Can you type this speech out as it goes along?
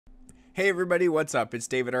Hey everybody, what's up? It's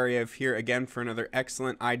David Ariev here again for another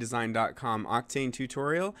excellent EYEDESYN.com Octane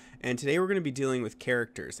tutorial, and today we're going to be dealing with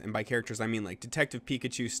characters, and by characters I mean like Detective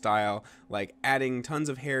Pikachu style, like adding tons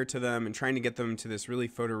of hair to them and trying to get them to this really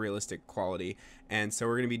photorealistic quality. And so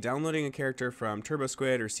we're going to be downloading a character from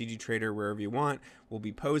TurboSquid or CG Trader, wherever you want. We'll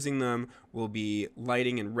be posing them, we'll be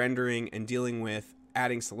lighting and rendering and dealing with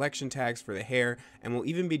adding selection tags for the hair, and we'll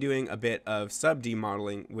even be doing a bit of sub-D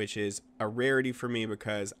modeling, which is a rarity for me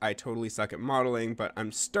because I totally suck at modeling, but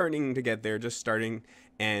I'm starting to get there, just starting,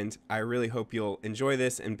 and I really hope you'll enjoy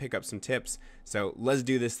this and pick up some tips. So let's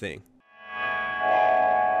do this thing.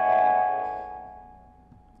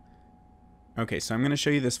 Okay, so I'm going to show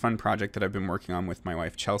you this fun project that I've been working on with my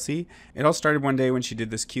wife Chelsea. It all started one day when she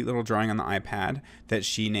did this cute little drawing on the iPad that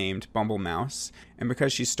she named Bumble Mouse. And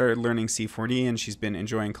because she started learning C4D and she's been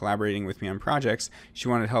enjoying collaborating with me on projects, she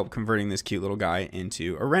wanted help converting this cute little guy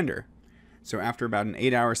into a render. So after about an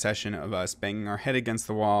 8-hour session of us banging our head against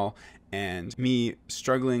the wall and me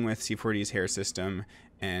struggling with C4D's hair system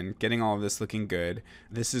and getting all of this looking good,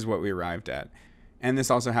 this is what we arrived at. And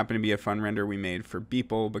this also happened to be a fun render we made for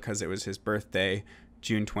Beeple because it was his birthday,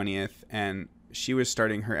 June 20th, and she was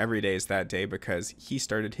starting her everydays that day because he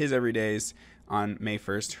started his everydays on May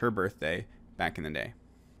 1st, her birthday, back in the day.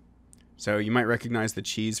 So you might recognize the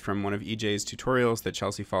cheese from one of EJ's tutorials that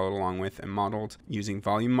Chelsea followed along with and modeled using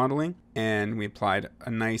volume modeling. And we applied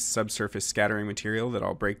a nice subsurface scattering material that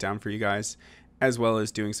I'll break down for you guys, as well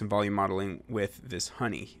as doing some volume modeling with this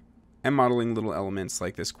honey. And modeling little elements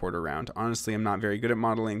like this quarter round. Honestly, I'm not very good at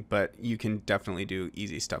modeling, but you can definitely do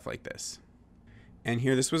easy stuff like this. And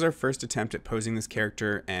here, this was our first attempt at posing this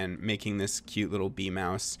character and making this cute little bee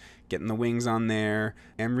mouse, getting the wings on there,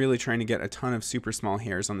 and really trying to get a ton of super small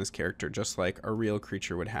hairs on this character, just like a real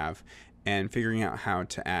creature would have, and figuring out how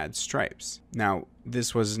to add stripes. Now,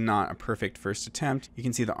 this was not a perfect first attempt. You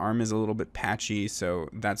can see the arm is a little bit patchy, so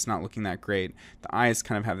that's not looking that great. The eyes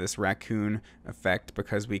kind of have this raccoon effect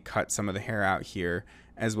because we cut some of the hair out here,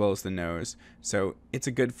 as well as the nose. So it's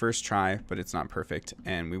a good first try, but it's not perfect,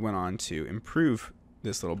 and we went on to improve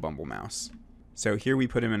this little Bumble Mouse. So here we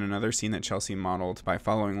put him in another scene that Chelsea modeled by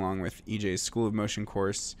following along with EJ's School of Motion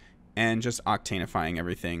course, and just octanifying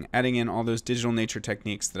everything, adding in all those digital nature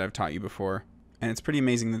techniques that I've taught you before. And it's pretty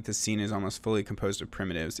amazing that this scene is almost fully composed of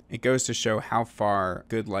primitives. It goes to show how far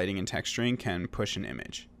good lighting and texturing can push an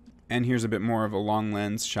image. And here's a bit more of a long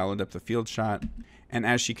lens, shallow depth of field shot. And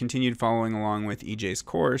as she continued following along with EJ's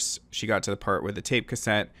course, she got to the part with the tape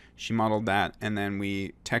cassette, she modeled that, and then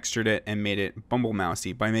we textured it and made it Bumble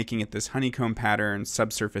Mousey by making it this honeycomb pattern,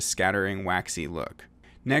 subsurface scattering, waxy look.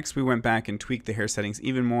 Next, we went back and tweaked the hair settings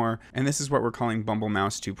even more, and this is what we're calling Bumble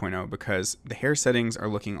Mouse 2.0 because the hair settings are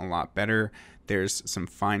looking a lot better. There's some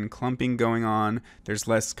fine clumping going on, there's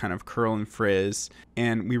less kind of curl and frizz,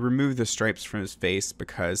 and we removed the stripes from his face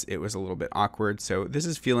because it was a little bit awkward, so this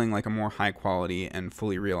is feeling like a more high quality and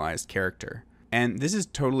fully realized character. And this is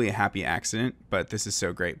totally a happy accident, but this is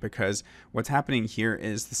so great because what's happening here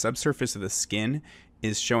is the subsurface of the skin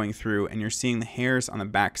is showing through, and you're seeing the hairs on the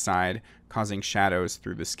back side causing shadows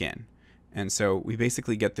through the skin. And so we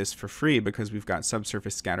basically get this for free because we've got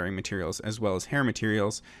subsurface scattering materials as well as hair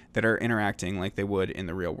materials that are interacting like they would in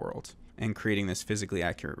the real world and creating this physically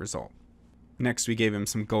accurate result. Next, we gave him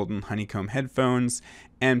some golden honeycomb headphones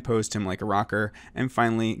and posed him like a rocker, and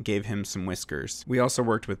finally gave him some whiskers. We also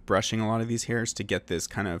worked with brushing a lot of these hairs to get this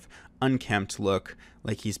kind of unkempt look,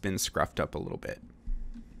 like he's been scruffed up a little bit.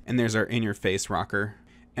 And there's our in-your-face rocker.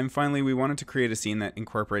 And finally, we wanted to create a scene that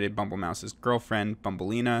incorporated Bumble Mouse's girlfriend,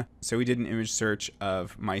 Bumbleina. So we did an image search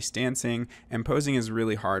of mice dancing, and posing is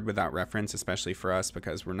really hard without reference, especially for us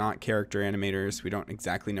because we're not character animators. We don't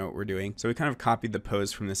exactly know what we're doing. So we kind of copied the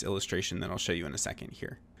pose from this illustration that I'll show you in a second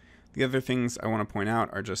here. The other things I want to point out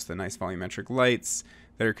are just the nice volumetric lights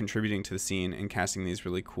that are contributing to the scene and casting these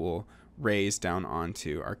really cool rays down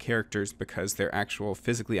onto our characters because they're actual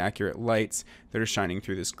physically accurate lights that are shining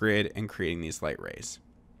through this grid and creating these light rays.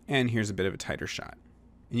 And here's a bit of a tighter shot.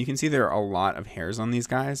 And you can see there are a lot of hairs on these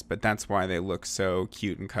guys, but that's why they look so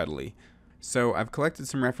cute and cuddly. So I've collected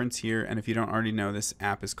some reference here, and if you don't already know, this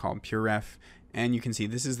app is called PureRef, and you can see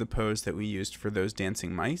this is the pose that we used for those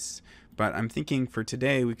dancing mice. But I'm thinking for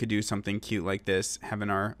today we could do something cute like this, having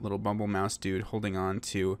our little Bumble Mouse dude holding on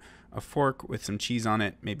to a fork with some cheese on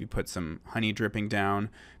it, maybe put some honey dripping down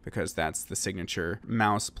because that's the signature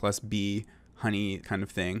mouse plus bee honey kind of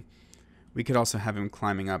thing. We could also have him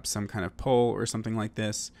climbing up some kind of pole or something like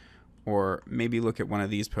this, or maybe look at one of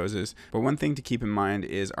these poses. But one thing to keep in mind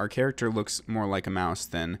is our character looks more like a mouse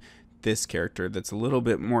than this character that's a little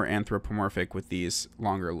bit more anthropomorphic with these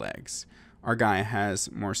longer legs. Our guy has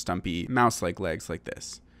more stumpy mouse-like legs like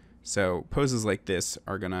this. So poses like this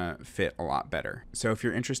are gonna fit a lot better. So if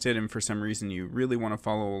you're interested and for some reason you really want to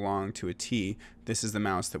follow along to a T, this is the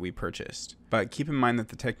mouse that we purchased. But keep in mind that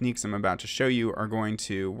the techniques I'm about to show you are going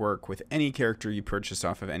to work with any character you purchase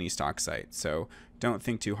off of any stock site. So don't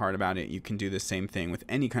think too hard about it. You can do the same thing with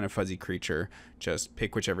any kind of fuzzy creature. Just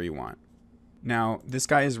pick whichever you want. Now, this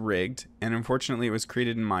guy is rigged, and unfortunately it was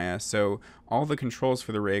created in Maya, so all the controls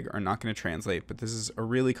for the rig are not going to translate, but this is a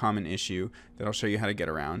really common issue that I'll show you how to get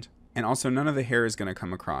around. And also, none of the hair is going to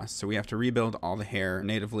come across, so we have to rebuild all the hair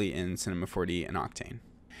natively in Cinema 4D and Octane.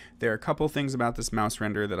 There are a couple things about this mouse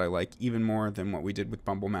render that I like even more than what we did with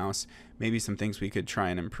Bumble Mouse. Maybe some things we could try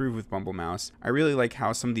and improve with Bumble Mouse. I really like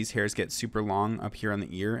how some of these hairs get super long up here on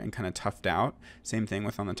the ear and kind of tufted out. Same thing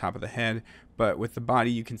with on the top of the head. But with the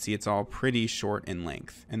body, you can see it's all pretty short in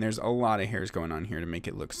length. And there's a lot of hairs going on here to make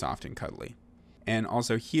it look soft and cuddly. And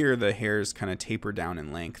also here, the hairs kind of taper down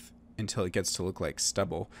in length until it gets to look like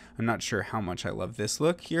stubble. I'm not sure how much I love this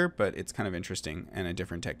look here, but it's kind of interesting and a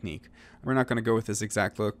different technique. We're not going to go with this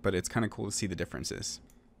exact look, but it's kind of cool to see the differences.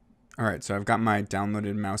 Alright, so I've got my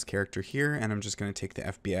downloaded mouse character here, and I'm just going to take the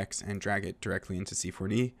FBX and drag it directly into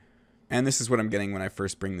C4D. And this is what I'm getting when I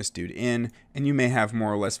first bring this dude in, and you may have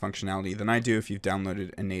more or less functionality than I do. If you've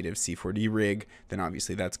downloaded a native C4D rig, then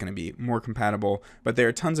obviously that's going to be more compatible. But there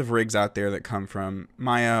are tons of rigs out there that come from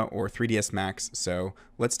Maya or 3ds Max, so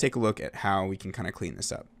let's take a look at how we can kind of clean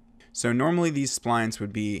this up. So normally these splines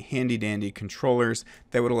would be handy dandy controllers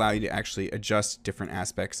that would allow you to actually adjust different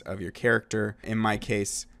aspects of your character. In my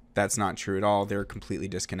case, that's not true at all. They're completely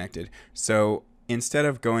disconnected. So instead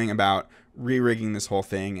of going about re-rigging this whole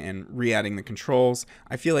thing and re-adding the controls,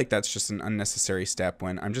 I feel like that's just an unnecessary step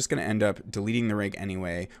when I'm just going to end up deleting the rig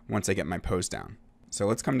anyway once I get my pose down. So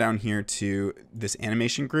let's come down here to this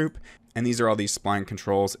animation group, and these are all these spline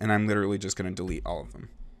controls, and I'm literally just going to delete all of them.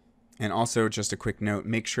 And also, just a quick note,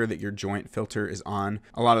 make sure that your joint filter is on.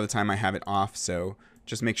 A lot of the time I have it off, so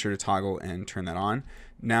just make sure to toggle and turn that on.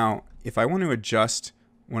 Now, if I want to adjust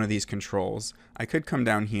one of these controls, I could come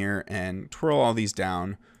down here and twirl all these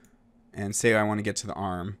down and say I want to get to the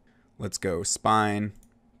arm. Let's go spine,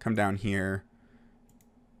 come down here,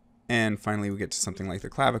 and finally we get to something like the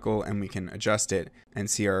clavicle, and we can adjust it and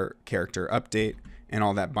see our character update, and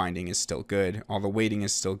all that binding is still good, all the weighting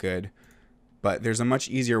is still good, but there's a much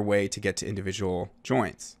easier way to get to individual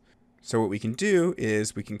joints. So what we can do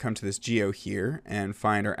is we can come to this geo here and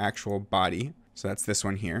find our actual body. So that's this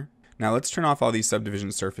one here. Now let's turn off all these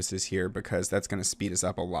subdivision surfaces here because that's going to speed us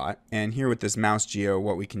up a lot. And here with this mouse geo,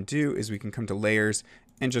 what we can do is we can come to layers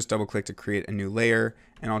and just double click to create a new layer.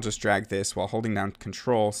 And I'll just drag this while holding down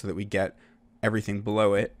control so that we get everything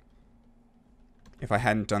below it. If I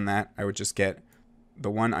hadn't done that, I would just get the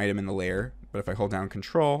one item in the layer. But if I hold down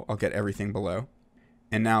control, I'll get everything below.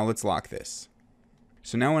 And now let's lock this.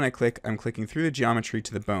 So now when I click, I'm clicking through the geometry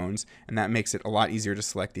to the bones, and that makes it a lot easier to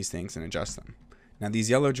select these things and adjust them. Now these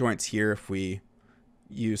yellow joints here, if we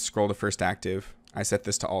use scroll to first active, I set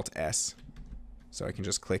this to Alt S. So I can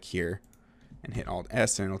just click here and hit Alt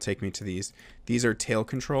S and it'll take me to these. These are tail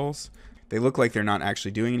controls. They look like they're not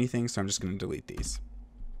actually doing anything, so I'm just going to delete these.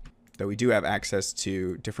 Though we do have access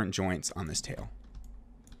to different joints on this tail.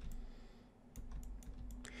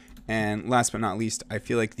 And last but not least, I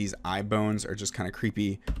feel like these eye bones are just kind of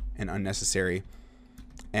creepy and unnecessary.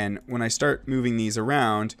 And when I start moving these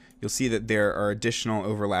around, you'll see that there are additional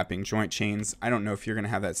overlapping joint chains. I don't know if you're going to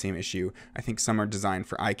have that same issue. I think some are designed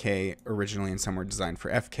for IK originally and some were designed for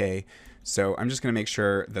FK. So I'm just going to make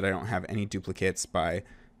sure that I don't have any duplicates by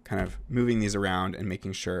kind of moving these around and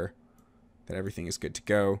making sure that everything is good to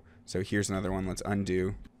go. So here's another one. Let's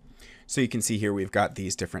undo. So you can see here we've got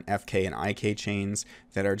these different FK and IK chains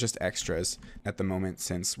that are just extras at the moment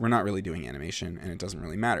since we're not really doing animation and it doesn't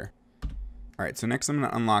really matter. Alright, so next I'm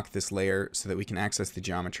going to unlock this layer so that we can access the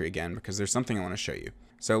geometry again because there's something I want to show you.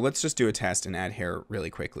 So let's just do a test and add hair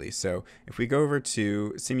really quickly. So if we go over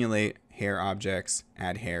to simulate hair objects,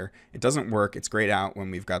 add hair, it doesn't work. It's grayed out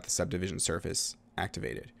when we've got the subdivision surface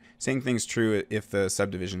activated. Same thing's true if the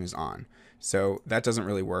subdivision is on. So that doesn't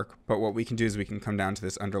really work, but what we can do is we can come down to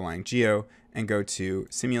this underlying geo and go to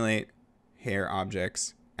simulate hair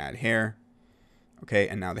objects, add hair. Okay,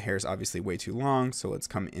 and now the hair is obviously way too long, so let's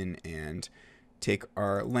come in and take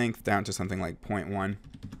our length down to something like 0.1.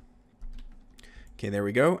 Okay, there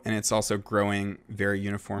we go, and it's also growing very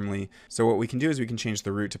uniformly. So what we can do is we can change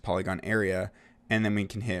the root to polygon area, and then we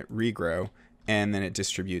can hit regrow, and then it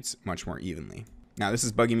distributes much more evenly. Now this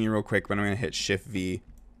is bugging me real quick, but I'm going to hit Shift V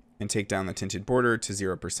and take down the tinted border to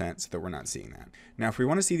 0% so that we're not seeing that. Now if we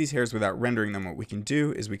want to see these hairs without rendering them, what we can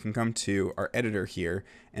do is we can come to our editor here,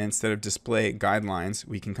 and instead of display guidelines,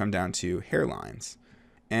 we can come down to hairlines.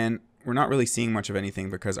 And we're not really seeing much of anything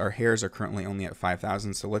because our hairs are currently only at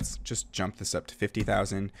 5,000. So let's just jump this up to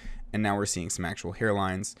 50,000. And now we're seeing some actual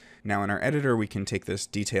hairlines. Now in our editor, we can take this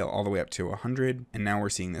detail all the way up to 100. And now we're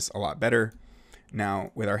seeing this a lot better.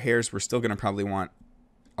 Now with our hairs, we're still going to probably want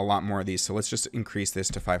a lot more of these. So let's just increase this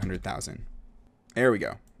to 500,000. There we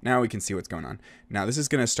go. Now we can see what's going on. Now this is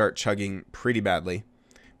going to start chugging pretty badly.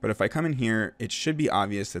 But if I come in here, it should be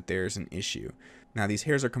obvious that there's an issue. Now these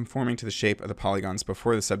hairs are conforming to the shape of the polygons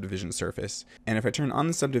before the subdivision surface. And if I turn on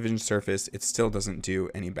the subdivision surface, it still doesn't do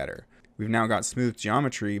any better. We've now got smooth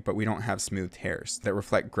geometry, but we don't have smoothed hairs that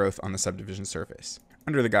reflect growth on the subdivision surface.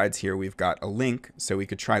 Under the guides here, we've got a link, so we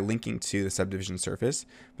could try linking to the subdivision surface,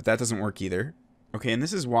 but that doesn't work either. Okay, and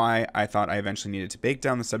this is why I thought I eventually needed to bake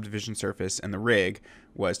down the subdivision surface, and the rig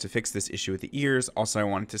was to fix this issue with the ears. Also, I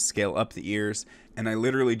wanted to scale up the ears, and I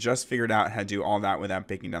literally just figured out how to do all that without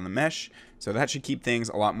baking down the mesh, so that should keep things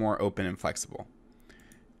a lot more open and flexible.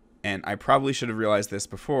 And I probably should have realized this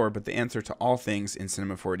before, but the answer to all things in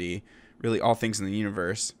Cinema 4D, really all things in the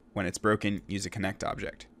universe, when it's broken, use a connect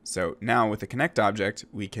object. So now with the connect object,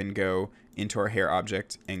 we can go into our hair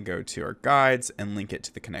object and go to our guides and link it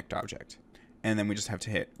to the connect object. And then we just have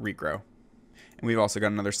to hit regrow. And we've also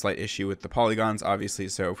got another slight issue with the polygons, obviously,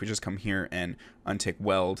 so if we just come here and untick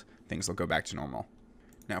weld, things will go back to normal.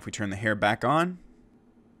 Now if we turn the hair back on,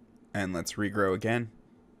 and let's regrow again,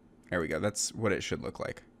 there we go, that's what it should look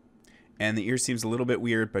like. And the ear seems a little bit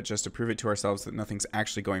weird, but just to prove it to ourselves that nothing's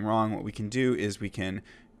actually going wrong, what we can do is we can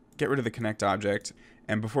get rid of the connect object,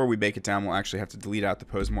 and before we bake it down, we'll actually have to delete out the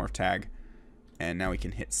pose morph tag. And now we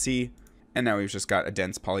can hit C, and now we've just got a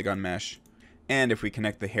dense polygon mesh. And if we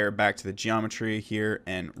connect the hair back to the geometry here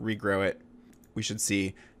and regrow it, we should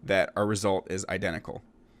see that our result is identical.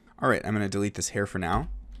 All right, I'm going to delete this hair for now.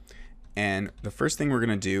 And the first thing we're going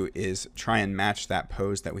to do is try and match that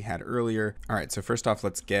pose that we had earlier. All right, so first off,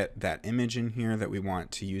 let's get that image in here that we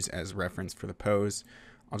want to use as reference for the pose.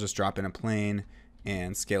 I'll just drop in a plane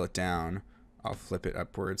and scale it down. I'll flip it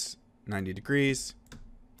upwards 90 degrees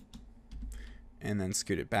and then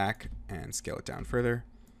scoot it back and scale it down further.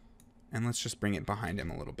 And let's just bring it behind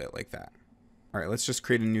him a little bit like that. All right, let's just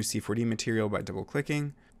create a new C4D material by double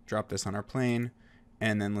clicking, drop this on our plane,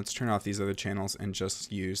 and then let's turn off these other channels and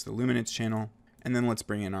just use the luminance channel. And then let's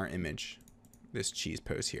bring in our image, this cheese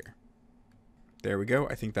pose here. There we go,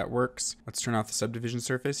 I think that works. Let's turn off the subdivision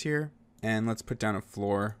surface here, and let's put down a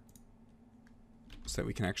floor so that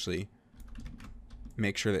we can actually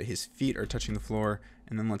make sure that his feet are touching the floor,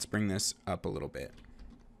 and then let's bring this up a little bit.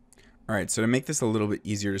 Alright, so to make this a little bit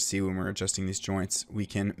easier to see when we're adjusting these joints, we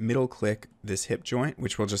can middle click this hip joint,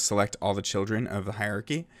 which will just select all the children of the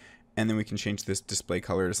hierarchy, and then we can change this display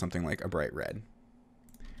color to something like a bright red.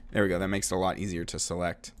 There we go, that makes it a lot easier to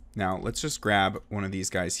select. Now let's just grab one of these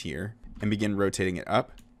guys here and begin rotating it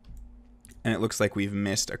up. And it looks like we've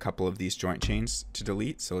missed a couple of these joint chains to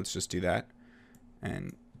delete, so let's just do that.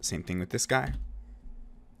 And same thing with this guy.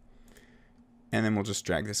 And then we'll just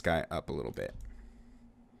drag this guy up a little bit.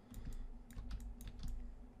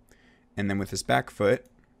 And then with this back foot,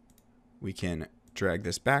 we can drag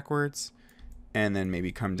this backwards and then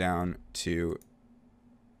maybe come down to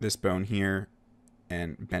this bone here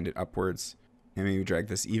and bend it upwards. And maybe drag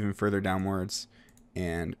this even further downwards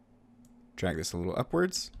and drag this a little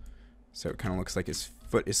upwards. So it kind of looks like his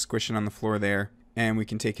foot is squishing on the floor there. And we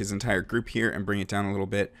can take his entire group here and bring it down a little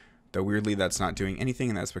bit. Though weirdly, that's not doing anything,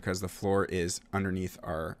 and that's because the floor is underneath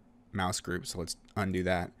our mouse group. So let's undo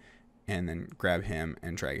that. And then grab him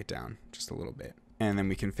and drag it down just a little bit. And then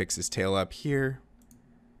we can fix his tail up here.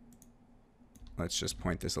 Let's just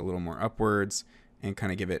point this a little more upwards and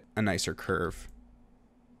kind of give it a nicer curve.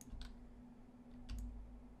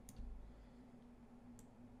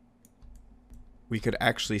 We could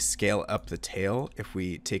actually scale up the tail if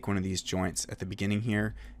we take one of these joints at the beginning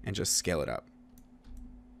here and just scale it up.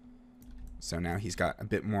 So now he's got a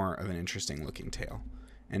bit more of an interesting looking tail.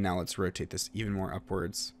 And now let's rotate this even more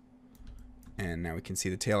upwards. And now we can see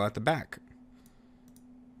the tail at the back.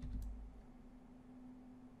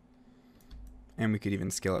 And we could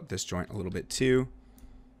even scale up this joint a little bit too.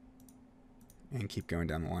 And keep going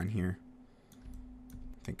down the line here.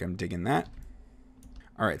 I think I'm digging that.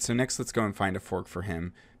 Alright, so next let's go and find a fork for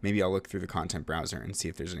him. Maybe I'll look through the content browser and see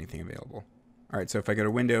if there's anything available. Alright, so if I go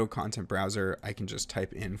to Window, Content Browser, I can just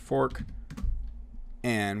type in fork.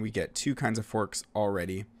 And we get two kinds of forks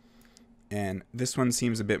already. And this one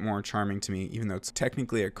seems a bit more charming to me, even though it's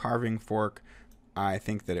technically a carving fork. I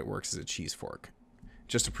think that it works as a cheese fork.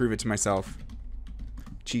 Just to prove it to myself,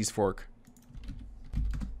 cheese fork.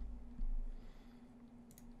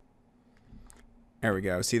 There we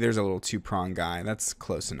go. See, there's a little two-prong guy. That's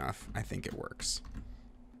close enough. I think it works.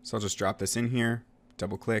 So I'll just drop this in here,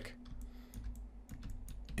 double click,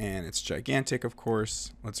 and it's gigantic, of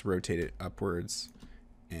course. Let's rotate it upwards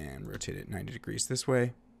and rotate it 90 degrees this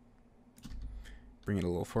way. Bring it a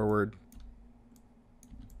little forward.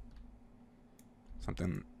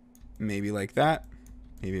 Something maybe like that,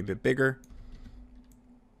 maybe a bit bigger.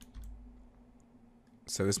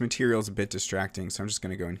 So this material is a bit distracting, so I'm just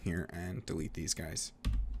going to go in here and delete these guys.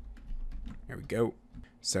 There we go.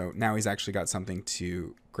 So now he's actually got something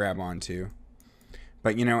to grab onto.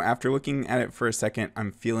 But you know, after looking at it for a second,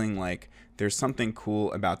 I'm feeling like there's something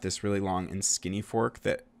cool about this really long and skinny fork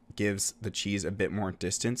that gives the cheese a bit more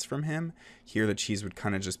distance from him. Here the cheese would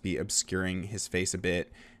kind of just be obscuring his face a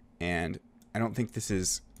bit, and I don't think this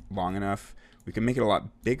is long enough. We can make it a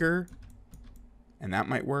lot bigger, and that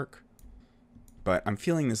might work. But I'm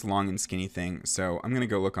feeling this long and skinny thing, so I'm going to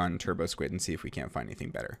go look on TurboSquid and see if we can't find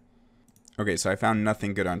anything better. Okay, so I found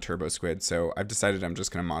nothing good on TurboSquid, so I've decided I'm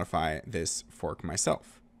just going to modify this fork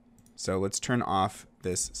myself. So let's turn off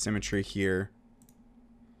this symmetry here,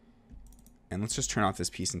 and let's just turn off this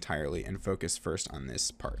piece entirely and focus first on this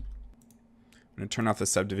part. I'm going to turn off the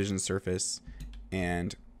subdivision surface,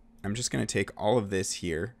 and I'm just going to take all of this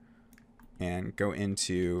here and go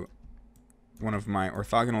into one of my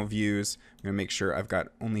orthogonal views. I'm going to make sure I've got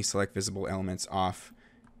only select visible elements off,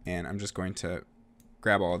 and I'm just going to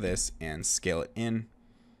grab all of this and scale it in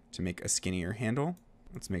to make a skinnier handle.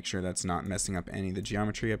 Let's make sure that's not messing up any of the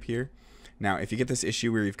geometry up here. Now, if you get this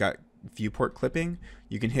issue where you've got viewport clipping,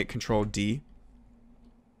 you can hit Control D,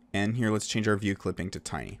 and here let's change our view clipping to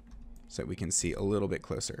tiny so that we can see a little bit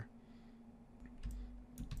closer.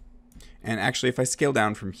 And actually, if I scale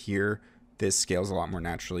down from here, this scales a lot more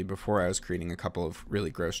naturally. Before I was creating a couple of really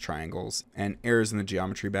gross triangles and errors in the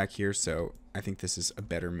geometry back here, so I think this is a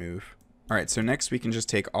better move. Alright, so next we can just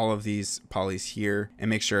take all of these polys here and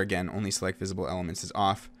make sure, again, only select visible elements is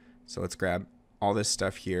off. So let's grab all this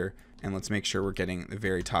stuff here, and let's make sure we're getting the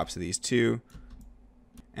very tops of these two.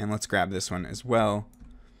 And let's grab this one as well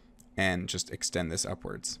and just extend this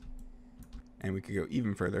upwards. And we could go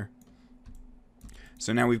even further.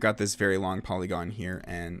 So now we've got this very long polygon here,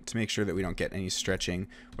 and to make sure that we don't get any stretching,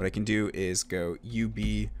 what I can do is go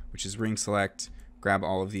UB, which is ring select, grab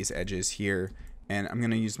all of these edges here, and I'm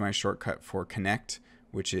going to use my shortcut for connect,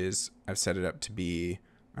 which is, I've set it up to be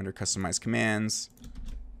under customize commands.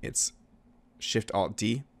 It's Shift Alt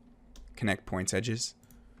D, connect points edges.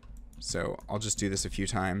 So I'll just do this a few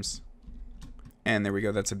times. And there we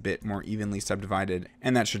go, that's a bit more evenly subdivided,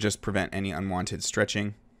 and that should just prevent any unwanted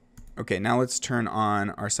stretching. Okay, now let's turn on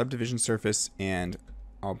our subdivision surface, and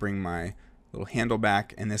I'll bring my little handle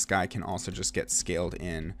back, and this guy can also just get scaled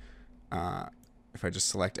in. If I just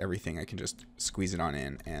select everything, I can just squeeze it on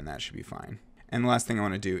in, and that should be fine. And the last thing I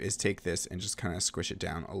want to do is take this and just kind of squish it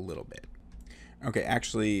down a little bit. Okay,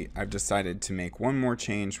 actually, I've decided to make one more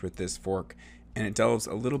change with this fork, and it delves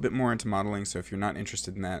a little bit more into modeling, so if you're not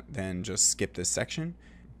interested in that, then just skip this section.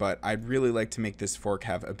 But I'd really like to make this fork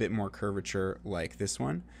have a bit more curvature like this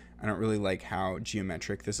one. I don't really like how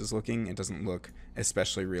geometric this is looking. It doesn't look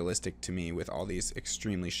especially realistic to me with all these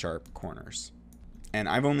extremely sharp corners. And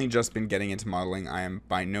I've only just been getting into modeling. I am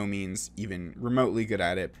by no means even remotely good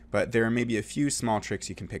at it, but there are maybe a few small tricks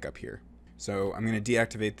you can pick up here. So I'm going to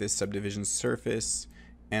deactivate this subdivision surface,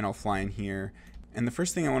 and I'll fly in here. And the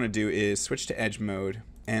first thing I want to do is switch to edge mode.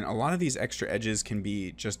 And a lot of these extra edges can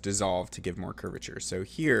be just dissolved to give more curvature. So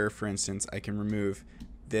here, for instance, I can remove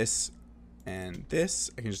this and this.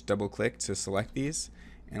 I can just double click to select these,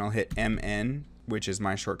 and I'll hit MN, which is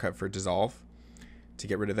my shortcut for dissolve, to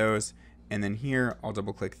get rid of those. And then here I'll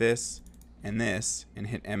double click this and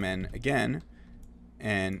hit MN again.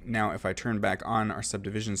 And now if I turn back on our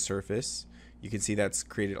subdivision surface, you can see that's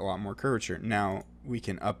created a lot more curvature. Now we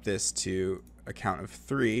can up this to a count of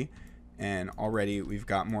 3, and already we've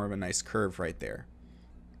got more of a nice curve right there.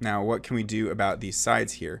 Now what can we do about these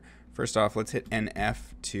sides here? First off, let's hit NF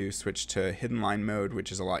to switch to hidden line mode,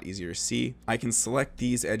 which is a lot easier to see. I can select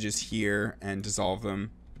these edges here and dissolve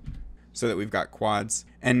them so that we've got quads.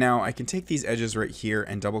 And now I can take these edges right here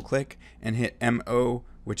and double click and hit MO,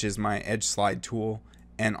 which is my edge slide tool,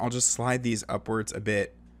 and I'll just slide these upwards a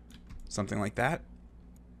bit, something like that.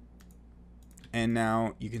 And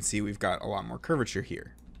now you can see we've got a lot more curvature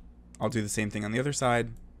here. I'll do the same thing on the other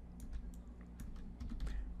side.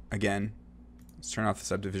 Again, let's turn off the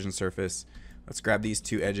subdivision surface. Let's grab these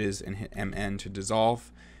two edges and hit MN to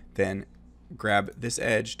dissolve. Then grab this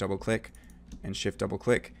edge, double click, and shift double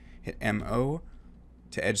click, hit MO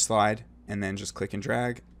to edge slide, and then just click and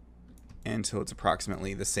drag until it's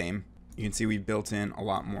approximately the same. You can see we built in a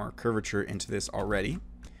lot more curvature into this already.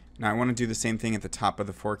 Now I want to do the same thing at the top of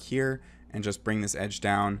the fork here, and just bring this edge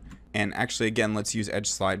down. And actually, again, let's use edge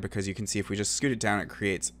slide, because you can see if we just scoot it down, it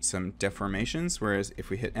creates some deformations, whereas if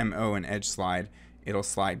we hit MO and edge slide, it'll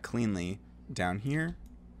slide cleanly down here.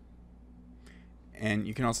 And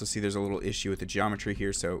you can also see there's a little issue with the geometry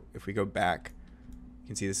here, so if we go back, you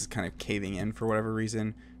can see this is kind of caving in for whatever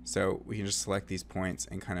reason. So we can just select these points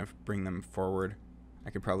and kind of bring them forward. I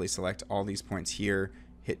could probably select all these points here,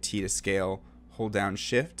 hit T to scale, hold down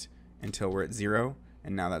Shift until we're at 0,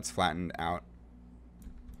 and now that's flattened out.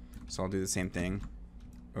 So I'll do the same thing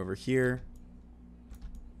over here.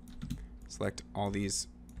 Select all these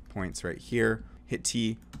points right here, hit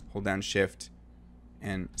T, hold down Shift,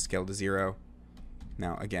 and scale to 0.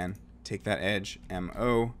 Now again, take that edge,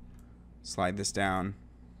 MO, slide this down,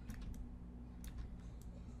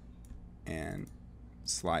 and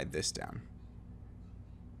slide this down.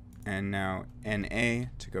 And now NA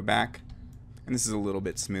to go back, and this is a little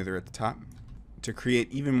bit smoother at the top. To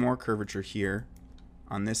create even more curvature here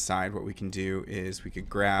on this side, what we can do is we could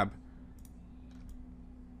grab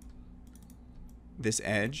this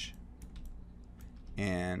edge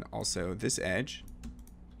and also this edge,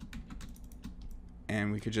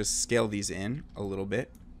 and we could just scale these in a little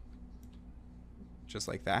bit, just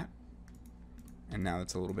like that. And now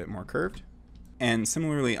it's a little bit more curved. And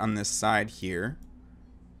similarly on this side here,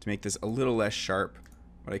 to make this a little less sharp,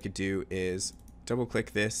 what I could do is double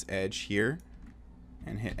click this edge here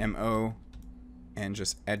and hit MO and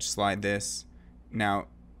just edge slide this. Now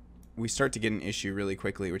we start to get an issue really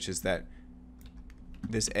quickly, which is that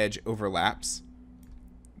this edge overlaps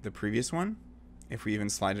the previous one if we even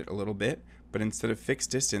slide it a little bit, but instead of fixed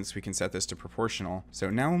distance we can set this to proportional. So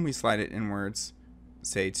now when we slide it inwards,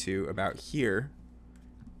 say to about here,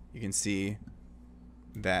 you can see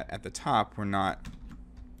that at the top we're not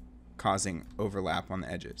causing overlap on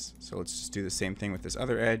the edges. So let's just do the same thing with this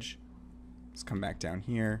other edge. Let's come back down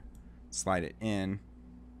here, slide it in,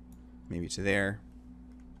 maybe to there,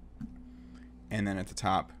 and then at the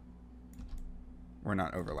top we're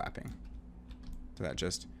not overlapping. So that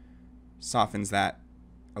just softens that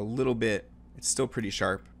a little bit. It's still pretty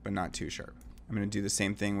sharp, but not too sharp. I'm going to do the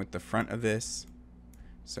same thing with the front of this.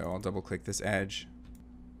 So I'll double click this edge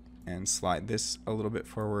and slide this a little bit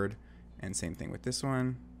forward, and same thing with this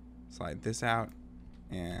one. Slide this out,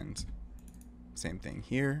 and same thing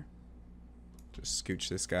here. Just scooch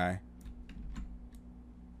this guy.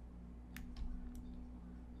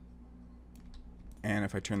 And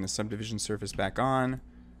if I turn the subdivision surface back on,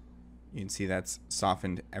 you can see that's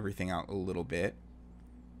softened everything out a little bit.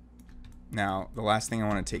 Now, the last thing I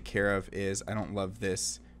want to take care of is I don't love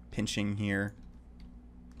this pinching here.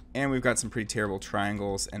 And we've got some pretty terrible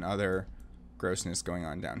triangles and other grossness going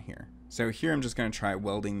on down here. So here I'm just going to try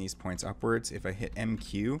welding these points upwards. If I hit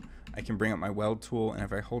MQ, I can bring up my weld tool, and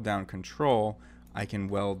if I hold down Control, I can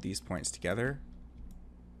weld these points together.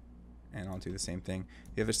 And I'll do the same thing.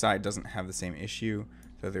 The other side doesn't have the same issue,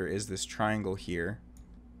 so there is this triangle here.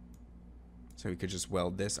 So we could just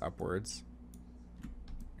weld this upwards,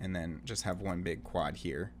 and then just have one big quad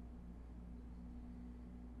here.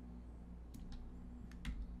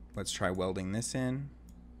 Let's try welding this in.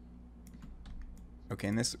 Okay,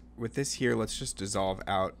 and with this here, let's just dissolve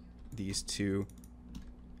out these two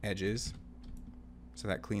edges so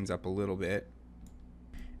that cleans up a little bit.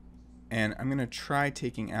 And I'm going to try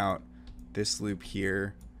taking out this loop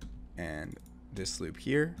here and this loop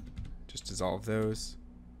here. Just dissolve those.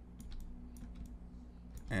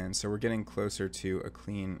 And so we're getting closer to a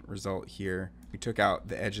clean result here. We took out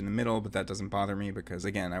the edge in the middle, but that doesn't bother me because,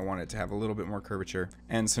 again, I want it to have a little bit more curvature.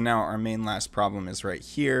 And so now our main last problem is right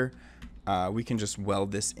here. We can just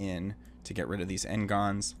weld this in to get rid of these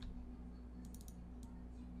n-gons.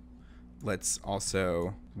 Let's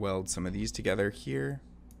also weld some of these together here.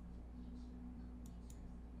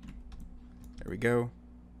 There we go.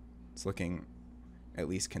 It's looking at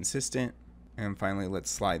least consistent. And finally, let's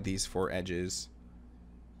slide these four edges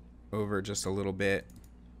over just a little bit.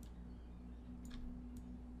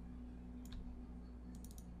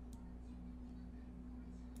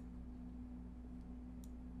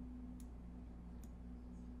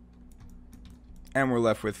 And we're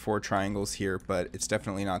left with four triangles here, but it's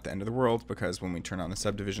definitely not the end of the world, because when we turn on the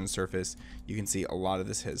subdivision surface, you can see a lot of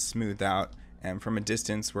this has smoothed out, and from a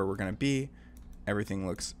distance where we're going to be, everything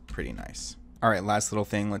looks pretty nice. Alright, last little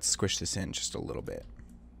thing, let's squish this in just a little bit.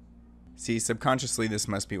 See, subconsciously this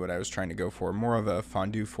must be what I was trying to go for, more of a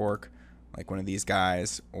fondue fork, like one of these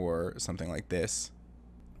guys, or something like this.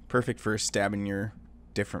 Perfect for stabbing your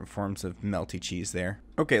different forms of melty cheese there.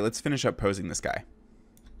 Okay, let's finish up posing this guy.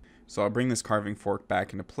 So I'll bring this carving fork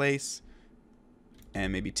back into place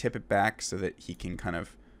and maybe tip it back so that he can kind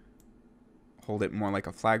of hold it more like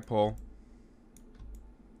a flagpole.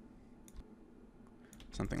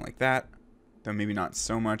 Something like that. Though maybe not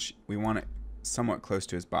so much. We want it somewhat close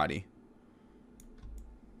to his body.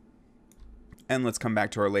 And let's come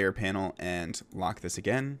back to our layer panel and lock this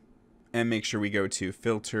again. And make sure we go to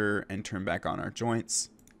filter and turn back on our joints.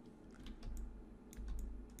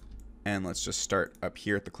 And let's just start up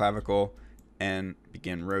here at the clavicle and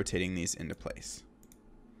begin rotating these into place.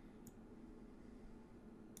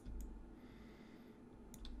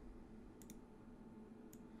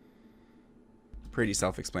 Pretty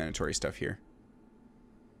self-explanatory stuff here.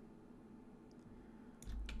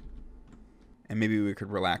 And maybe we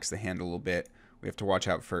could relax the hand a little bit. We have to watch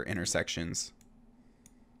out for intersections.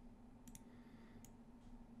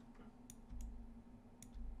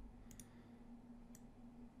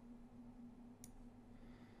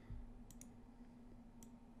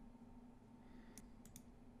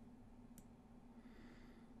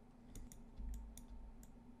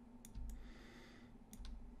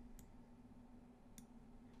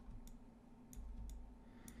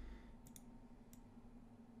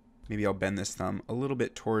 Maybe I'll bend this thumb a little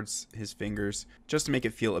bit towards his fingers just to make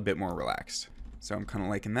it feel a bit more relaxed. So I'm kind of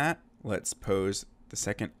liking that. Let's pose the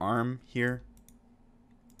second arm here.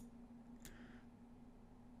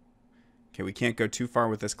 Okay, we can't go too far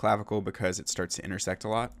with this clavicle because it starts to intersect a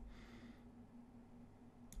lot.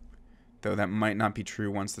 Though that might not be true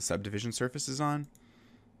once the subdivision surface is on.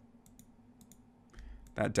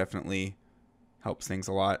 That definitely helps things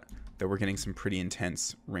a lot, though we're getting some pretty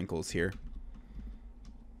intense wrinkles here.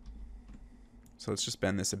 So let's just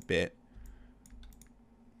bend this a bit.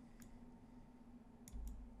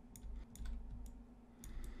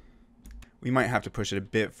 We might have to push it a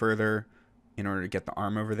bit further in order to get the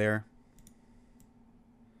arm over there.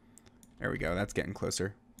 There we go, that's getting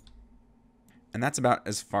closer. And that's about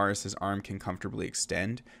as far as his arm can comfortably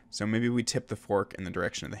extend, so maybe we tip the fork in the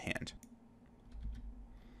direction of the hand.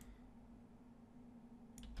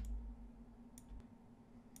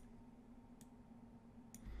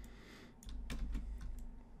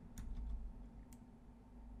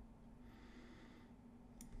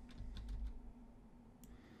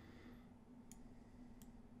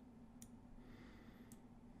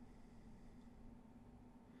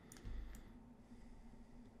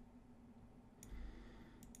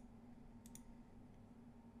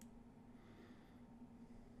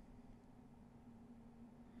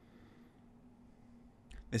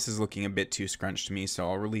 This is looking a bit too scrunched to me, so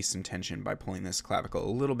I'll release some tension by pulling this clavicle a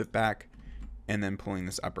little bit back and then pulling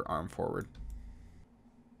this upper arm forward.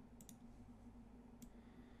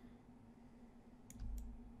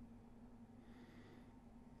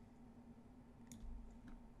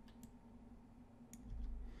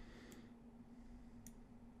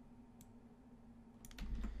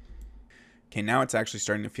 Okay, now it's actually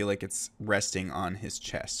starting to feel like it's resting on his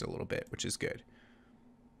chest a little bit, which is good.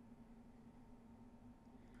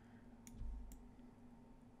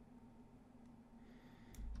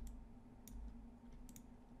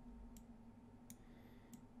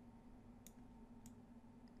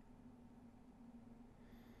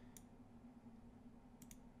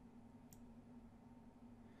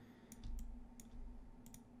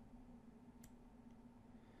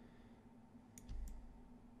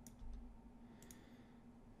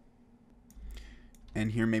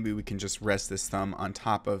 And here maybe we can just rest this thumb on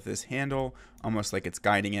top of this handle, almost like it's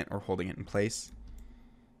guiding it or holding it in place.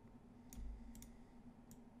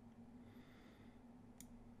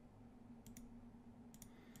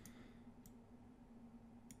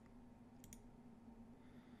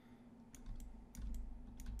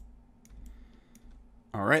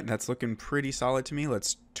 All right, that's looking pretty solid to me.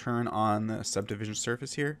 Let's turn on the subdivision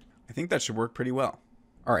surface here. I think that should work pretty well.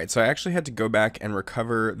 All right, so I actually had to go back and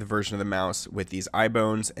recover the version of the mouse with these eye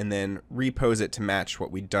bones and then repose it to match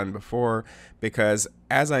what we'd done before, because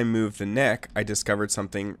as I moved the neck, I discovered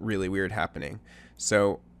something really weird happening.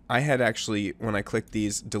 So I had actually, when I clicked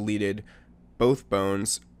these, deleted both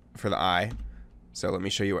bones for the eye. So let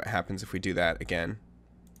me show you what happens if we do that again.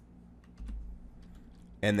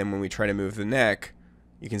 And then when we try to move the neck,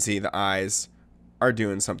 you can see the eyes are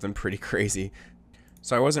doing something pretty crazy.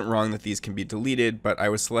 So I wasn't wrong that these can be deleted, but I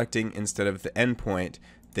was selecting, instead of the endpoint,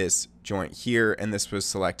 this joint here, and this was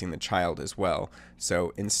selecting the child as well.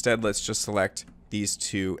 So instead, let's just select these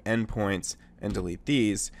two endpoints and delete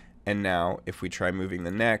these. And now if we try moving the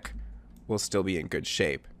neck, we'll still be in good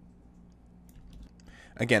shape.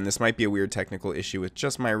 Again, this might be a weird technical issue with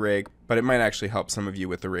just my rig, but it might actually help some of you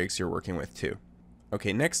with the rigs you're working with too.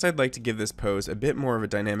 Okay, next I'd like to give this pose a bit more of a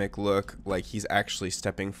dynamic look, like he's actually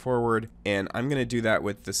stepping forward, and I'm going to do that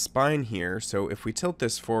with the spine here. So if we tilt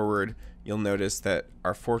this forward, you'll notice that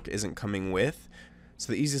our fork isn't coming with.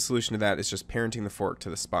 So the easiest solution to that is just parenting the fork to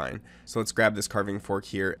the spine. So let's grab this carving fork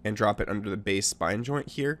here and drop it under the base spine joint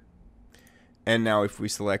here. And now if we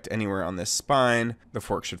select anywhere on this spine, the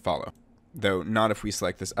fork should follow. Though not if we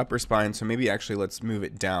select this upper spine, so maybe actually let's move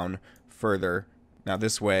it down further. Now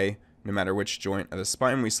this way, no matter which joint of the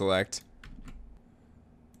spine we select,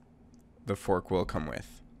 the fork will come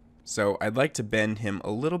with. So I'd like to bend him a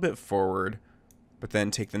little bit forward, but then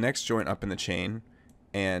take the next joint up in the chain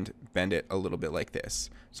and bend it a little bit like this.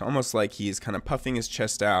 So almost like he's kind of puffing his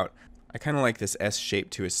chest out. I kind of like this S shape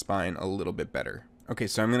to his spine a little bit better. Okay,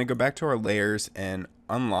 so I'm going to go back to our layers and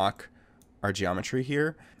unlock our geometry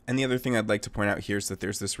here. And the other thing I'd like to point out here is that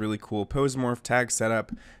there's this really cool pose morph tag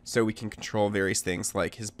setup, so we can control various things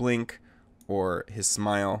like his blink or his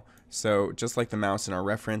smile. So just like the mouse in our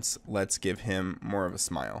reference, let's give him more of a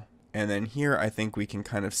smile. And then here I think we can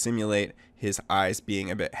kind of simulate his eyes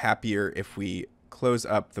being a bit happier if we close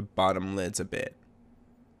up the bottom lids a bit.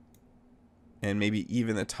 And maybe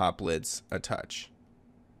even the top lids a touch.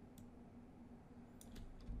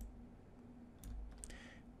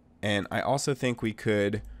 And I also think we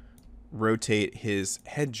could rotate his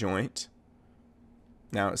head joint.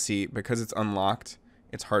 Now see, because it's unlocked,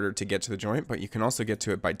 it's harder to get to the joint, but you can also get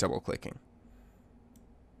to it by double clicking.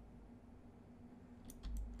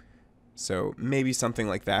 So maybe something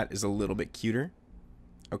like that is a little bit cuter.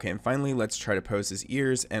 Okay, and finally let's try to pose his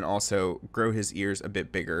ears and also grow his ears a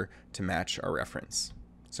bit bigger to match our reference.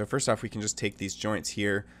 So first off, we can just take these joints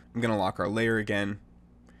here. I'm going to lock our layer again,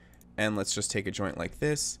 and let's just take a joint like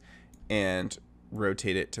this and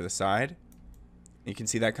rotate it to the side. You can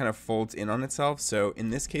see that kind of folds in on itself. So in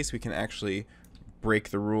this case, we can actually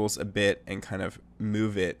break the rules a bit and kind of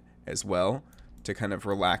move it as well to kind of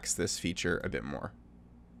relax this feature a bit more.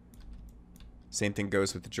 Same thing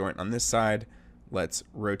goes with the joint on this side. Let's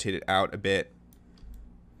rotate it out a bit,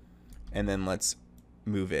 and then let's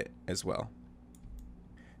move it as well.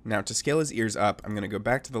 Now to scale his ears up, I'm going to go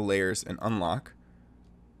back to the layers and unlock.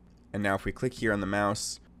 And now if we click here on the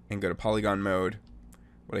mouse and go to polygon mode,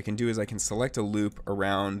 what I can do is I can select a loop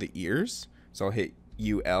around the ears. So I'll hit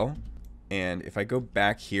UL, and if I go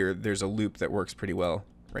back here, there's a loop that works pretty well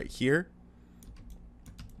right here.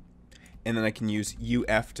 And then I can use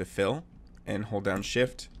UF to fill and hold down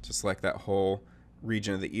shift to select that whole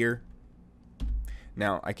region of the ear.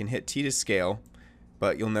 Now I can hit T to scale,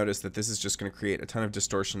 but you'll notice that this is just going to create a ton of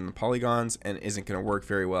distortion in the polygons and isn't going to work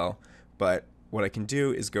very well. But what I can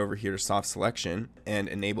do is go over here to soft selection and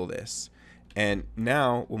enable this. And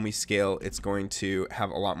now when we scale, it's going to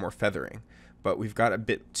have a lot more feathering. But we've got a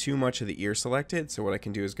bit too much of the ear selected, so what I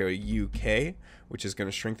can do is go to UK, which is going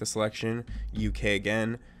to shrink the selection, UK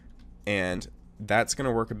again, and that's going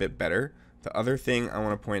to work a bit better. The other thing I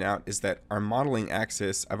want to point out is that our modeling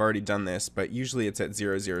axis, I've already done this, but usually it's at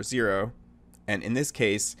 0, 0, 0. And in this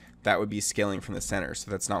case, that would be scaling from the center, so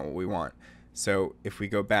that's not what we want. So if we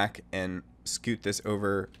go back and scoot this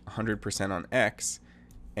over 100% on X,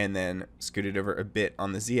 and then scoot it over a bit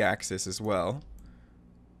on the Z axis as well,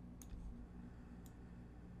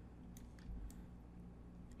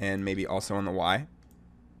 and maybe also on the Y,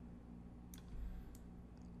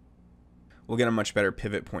 we'll get a much better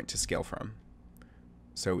pivot point to scale from.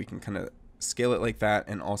 So we can kind of scale it like that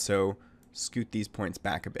and also scoot these points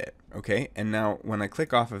back a bit. Okay, and now when I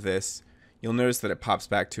click off of this, you'll notice that it pops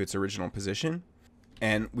back to its original position,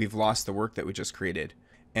 and we've lost the work that we just created.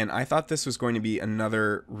 And I thought this was going to be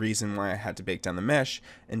another reason why I had to bake down the mesh,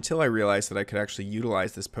 until I realized that I could actually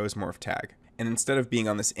utilize this pose morph tag. And instead of being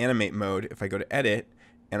on this animate mode, if I go to edit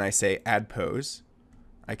and I say add pose,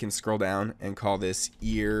 I can scroll down and call this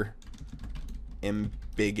ear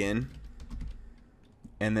embiggen,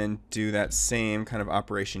 and then do that same kind of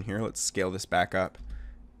operation here. Let's scale this back up,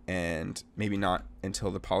 and maybe not until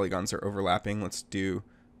the polygons are overlapping. Let's do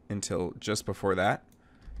until just before that,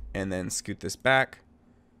 and then scoot this back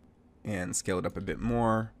and scale it up a bit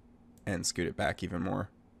more and scoot it back even more.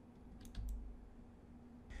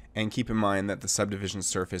 And keep in mind that the subdivision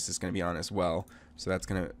surface is going to be on as well, so that's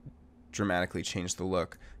going to dramatically change the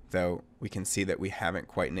look, though we can see that we haven't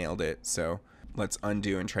quite nailed it. So let's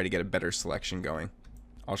undo and try to get a better selection going.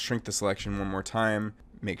 I'll shrink the selection one more time,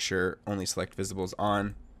 make sure only select visible is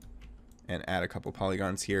on, and add a couple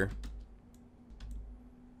polygons here.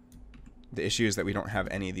 The issue is that we don't have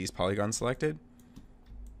any of these polygons selected.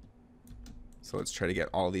 So let's try to get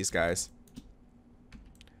all these guys.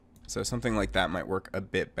 So something like that might work a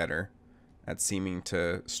bit better at seeming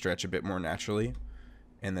to stretch a bit more naturally.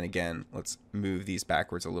 And then again, let's move these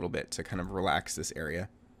backwards a little bit to kind of relax this area.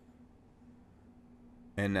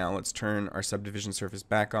 And now let's turn our subdivision surface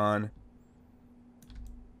back on.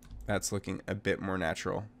 That's looking a bit more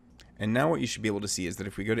natural. And now what you should be able to see is that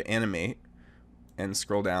if we go to animate and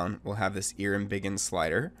scroll down, we'll have this ear and begin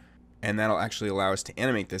slider, and that'll actually allow us to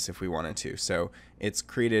animate this if we wanted to. So it's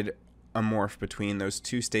created a morph between those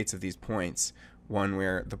two states of these points, one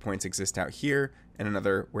where the points exist out here and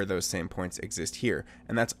another where those same points exist here.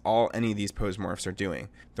 And that's all any of these pose morphs are doing.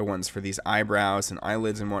 The ones for these eyebrows and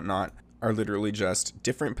eyelids and whatnot are literally just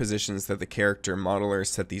different positions that the character modeler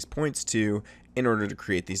set these points to in order to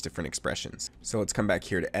create these different expressions. So let's come back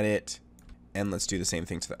here to edit, and let's do the same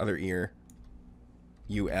thing to the other ear.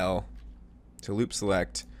 UL to loop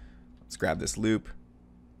select. Let's grab this loop.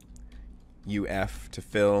 UF to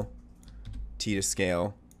fill. T to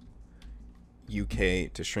scale.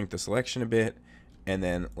 UK to shrink the selection a bit. And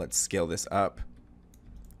then let's scale this up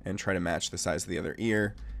and try to match the size of the other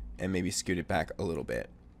ear and maybe scoot it back a little bit.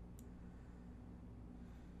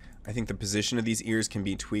 I think the position of these ears can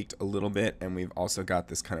be tweaked a little bit, and we've also got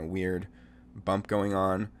this kind of weird bump going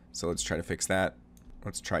on. So let's try to fix that.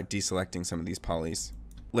 Let's try deselecting some of these polys.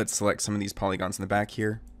 Let's select some of these polygons in the back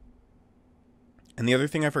here. And the other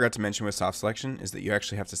thing I forgot to mention with soft selection is that you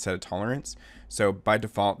actually have to set a tolerance. So by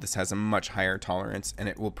default, this has a much higher tolerance, and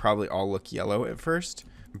it will probably all look yellow at first.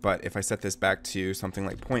 But if I set this back to something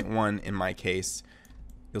like 0.1 in my case,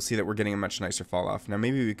 you'll see that we're getting a much nicer fall off. Now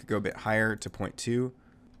maybe we could go a bit higher to 0.2,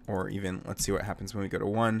 or even let's see what happens when we go to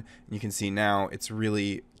 1. And you can see now it's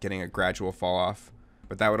really getting a gradual fall off,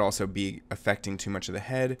 but that would also be affecting too much of the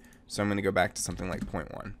head. So I'm going to go back to something like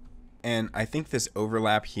 0.1. And I think this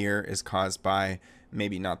overlap here is caused by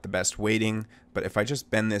maybe not the best weighting, but if I just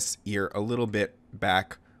bend this ear a little bit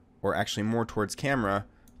back, or actually more towards camera,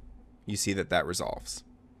 you see that that resolves.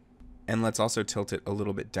 And let's also tilt it a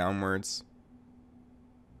little bit downwards.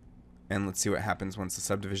 And let's see what happens once the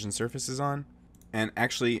subdivision surface is on. And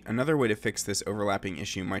actually, another way to fix this overlapping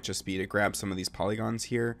issue might just be to grab some of these polygons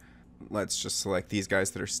here. Let's just select these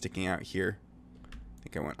guys that are sticking out here. I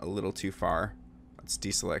think I went a little too far. Let's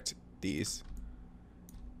deselect these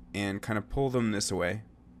and kind of pull them this way.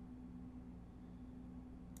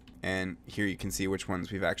 And here you can see which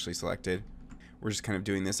ones we've actually selected. We're just kind of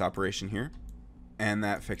doing this operation here, and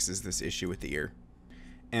that fixes this issue with the ear.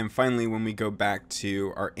 And finally, when we go back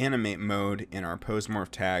to our animate mode in our pose morph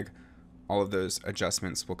tag, all of those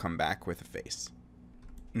adjustments will come back with a face.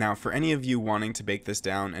 Now, for any of you wanting to bake this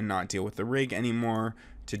down and not deal with the rig anymore,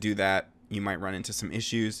 to do that, you might run into some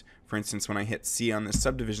issues. For instance, when I hit C on the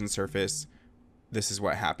subdivision surface, this is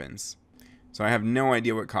what happens. So I have no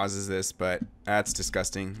idea what causes this, but that's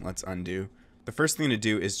disgusting. Let's undo. The first thing to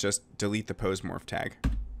do is just delete the pose morph tag.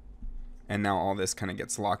 And now all this kind of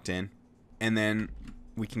gets locked in. And then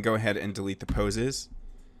we can go ahead and delete the poses.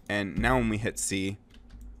 And now when we hit C,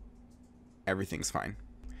 everything's fine.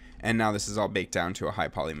 And now this is all baked down to a high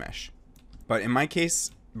poly mesh. But in my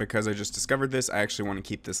case, because I just discovered this, I actually want to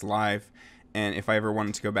keep this live. And if I ever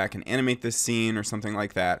wanted to go back and animate this scene or something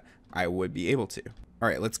like that, I would be able to. All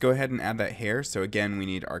right, let's go ahead and add that hair. So again, we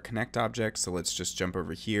need our connect object. So let's just jump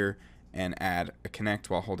over here and add a connect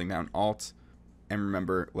while holding down Alt. And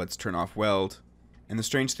remember, let's turn off weld. And the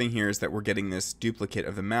strange thing here is that we're getting this duplicate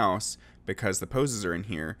of the mouse because the poses are in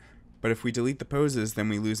here. But if we delete the poses, then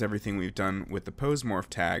we lose everything we've done with the pose morph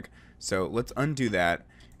tag. So let's undo that.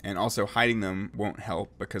 And also hiding them won't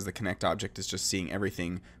help because the connect object is just seeing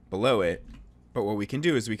everything below it. But what we can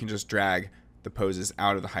do is we can just drag the poses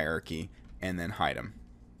out of the hierarchy and then hide them.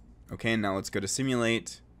 Okay, now let's go to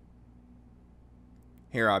simulate,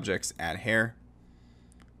 hair objects, add hair.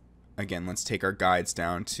 Again, let's take our guides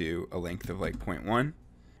down to a length of like 0.1.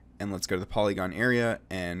 And let's go to the polygon area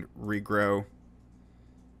and regrow.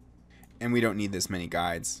 And we don't need this many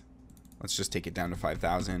guides. Let's just take it down to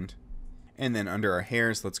 5,000. And then under our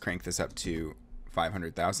hairs, let's crank this up to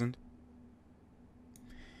 500,000.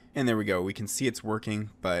 And there we go. We can see it's working,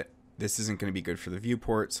 but this isn't going to be good for the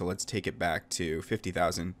viewport. So let's take it back to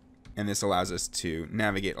 50,000. And this allows us to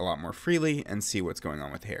navigate a lot more freely and see what's going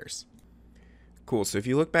on with hairs. Cool. So if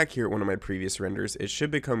you look back here at one of my previous renders, it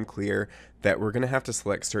should become clear that we're going to have to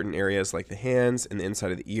select certain areas like the hands and the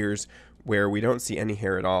inside of the ears where we don't see any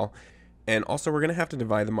hair at all. And also we're going to have to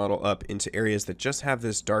divide the model up into areas that just have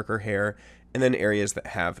this darker hair and then areas that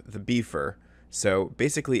have the bee fur. So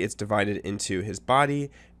basically it's divided into his body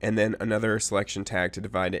and then another selection tag to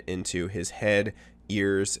divide it into his head,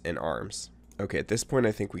 ears, and arms. Okay, at this point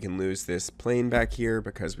I think we can lose this plane back here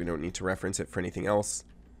because we don't need to reference it for anything else.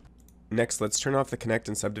 Next, let's turn off the connect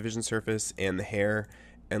and subdivision surface and the hair,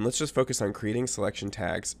 and let's just focus on creating selection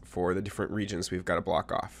tags for the different regions we've got to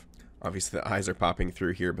block off. Obviously the eyes are popping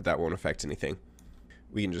through here, but that won't affect anything.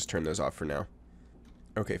 We can just turn those off for now.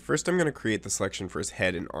 Okay, first I'm going to create the selection for his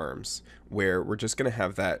head and arms, where we're just going to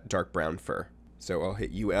have that dark brown fur. So I'll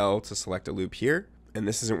hit UL to select a loop here, and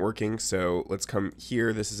this isn't working, so let's come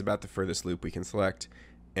here. This is about the furthest loop we can select,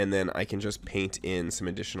 and then I can just paint in some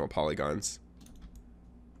additional polygons.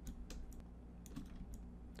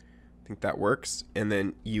 I think that works, and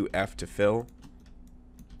then UF to fill,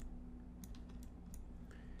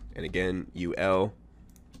 and again UL,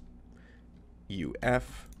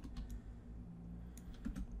 UF,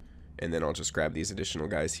 and then I'll just grab these additional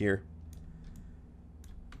guys here.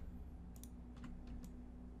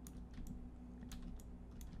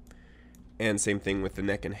 And same thing with the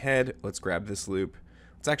neck and head. Let's grab this loop.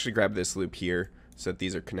 Let's actually grab this loop here so that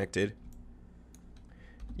these are connected.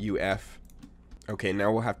 UF. Okay,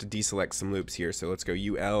 now we'll have to deselect some loops here. So let's go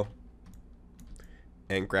UL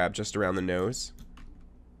and grab just around the nose.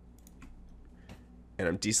 And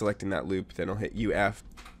I'm deselecting that loop. Then I'll hit UF.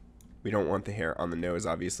 We don't want the hair on the nose,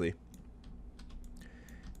 obviously.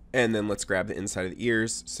 And then let's grab the inside of the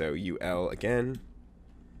ears. So UL again.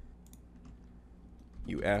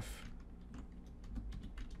 UF.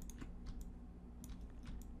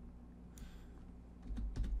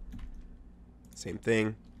 Same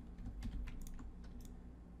thing.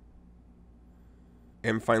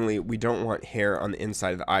 And finally, we don't want hair on the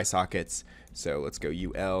inside of the eye sockets, so let's go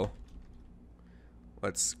UL.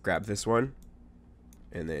 Let's grab this one,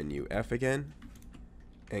 and then UF again,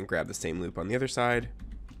 and grab the same loop on the other side.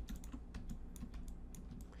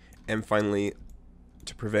 And finally,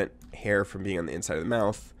 to prevent hair from being on the inside of the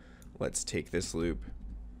mouth, let's take this loop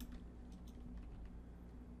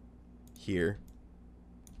here.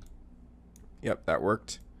 Yep, that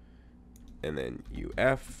worked. And then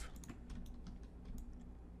UF.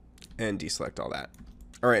 And deselect all that.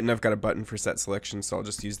 Alright, and I've got a button for set selection, so I'll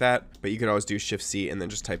just use that. But you could always do Shift C and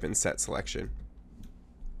then just type in set selection.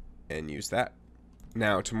 And use that.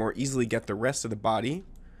 Now, to more easily get the rest of the body,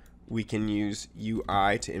 we can use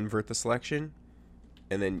UI to invert the selection.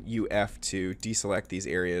 And then UF to deselect these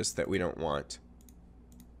areas that we don't want.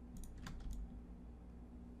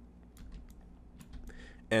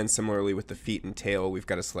 And similarly with the feet and tail, we've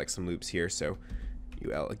got to select some loops here. So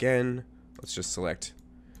UL again. Let's just select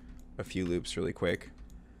a few loops really quick.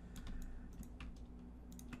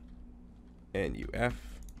 And UF.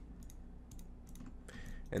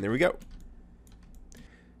 And there we go.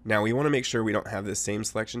 Now we want to make sure we don't have the same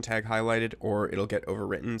selection tag highlighted or it'll get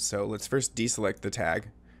overwritten. So let's first deselect the tag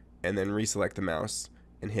and then reselect the mouse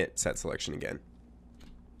and hit set selection again.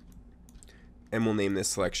 And we'll name this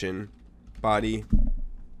selection body.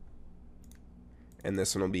 And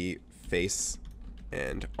this one will be face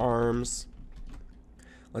and arms.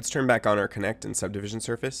 Let's turn back on our connect and subdivision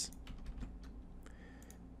surface.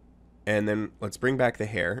 And then let's bring back the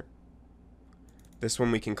hair. This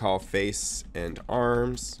one we can call face and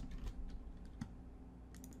arms.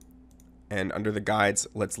 And under the guides,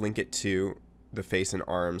 let's link it to the face and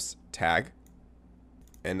arms tag.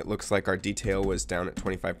 And it looks like our detail was down at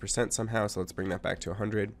 25% somehow, so let's bring that back to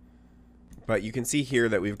 100. But you can see here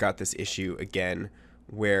that we've got this issue again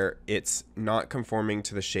where it's not conforming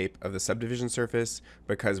to the shape of the subdivision surface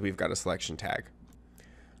because we've got a selection tag.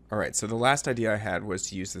 Alright, so the last idea I had was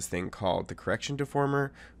to use this thing called the correction deformer,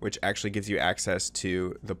 which actually gives you access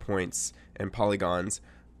to the points and polygons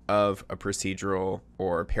of a procedural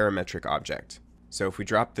or parametric object. So if we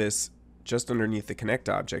drop this just underneath the connect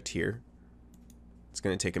object here, it's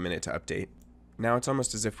going to take a minute to update. Now it's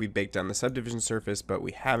almost as if we baked down the subdivision surface, but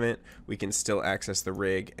we haven't. We can still access the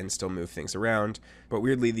rig and still move things around. But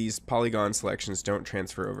weirdly, these polygon selections don't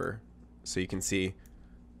transfer over. So you can see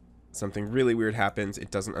something really weird happens. It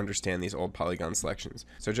doesn't understand these old polygon selections.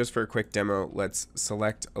 So just for a quick demo, let's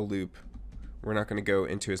select a loop. We're not going to go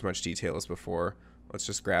into as much detail as before. Let's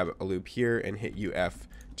just grab a loop here and hit UF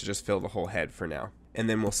to just fill the whole head for now. And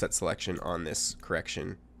then we'll set selection on this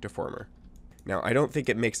correction deformer. Now, I don't think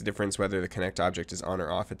it makes a difference whether the connect object is on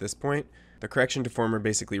or off at this point. The correction deformer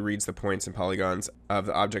basically reads the points and polygons of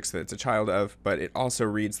the objects that it's a child of, but it also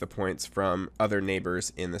reads the points from other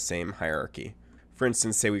neighbors in the same hierarchy. For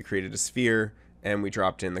instance, say we created a sphere and we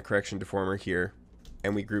dropped in the correction deformer here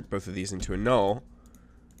and we grouped both of these into a null.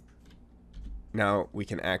 Now we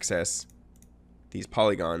can access these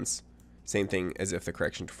polygons, same thing as if the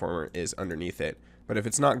correction deformer is underneath it. But if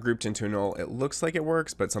it's not grouped into a null, it looks like it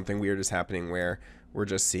works, but something weird is happening where we're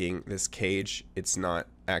just seeing this cage. It's not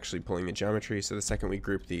actually pulling the geometry. So the second we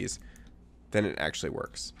group these, then it actually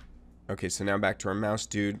works. Okay, so now back to our mouse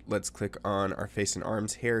dude. Let's click on our face and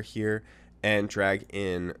arms hair here and drag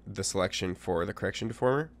in the selection for the correction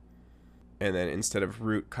deformer. And then instead of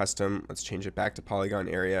root custom, let's change it back to polygon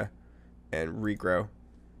area and regrow.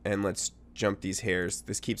 And let's jump these hairs.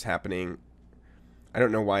 This keeps happening I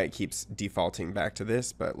don't know why it keeps defaulting back to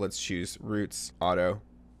this, but let's choose roots, auto,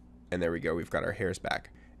 and there we go, we've got our hairs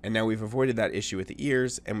back. And now we've avoided that issue with the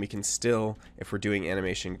ears, and we can still, if we're doing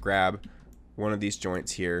animation, grab one of these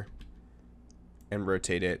joints here and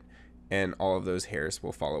rotate it, and all of those hairs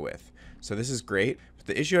will follow with. So this is great, but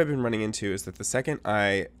the issue I've been running into is that the second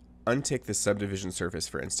I untick the subdivision surface,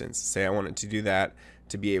 for instance, say I wanted to do that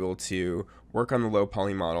to be able to work on the low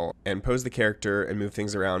poly model and pose the character and move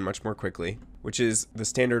things around much more quickly, which is the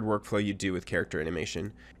standard workflow you do with character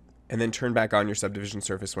animation, and then turn back on your subdivision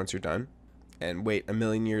surface once you're done, and wait a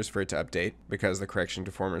million years for it to update because the correction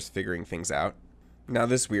deformer is figuring things out. Now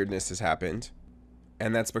this weirdness has happened,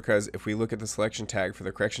 and that's because if we look at the selection tag for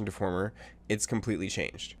the correction deformer, it's completely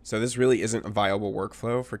changed. So this really isn't a viable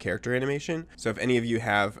workflow for character animation. So if any of you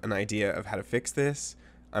have an idea of how to fix this,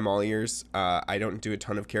 I'm all ears. I don't do a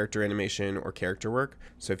ton of character animation or character work,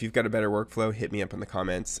 so if you've got a better workflow, hit me up in the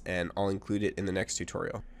comments and I'll include it in the next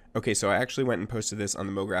tutorial. Okay, so I actually went and posted this on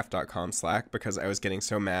the mograph.com Slack because I was getting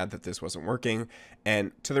so mad that this wasn't working,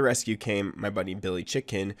 and to the rescue came my buddy Billy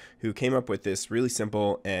Chicken, who came up with this really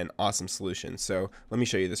simple and awesome solution. So let me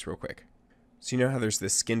show you this real quick. So you know how there's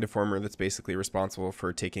this skin deformer that's basically responsible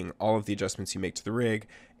for taking all of the adjustments you make to the rig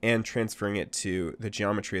and transferring it to the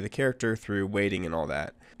geometry of the character through weighting and all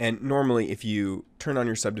that. And normally if you turn on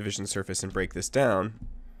your subdivision surface and break this down,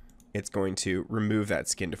 it's going to remove that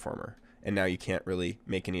skin deformer. And now you can't really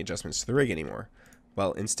make any adjustments to the rig anymore.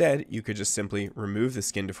 Well, instead, you could just simply remove the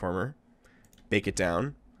skin deformer, bake it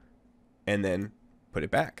down, and then put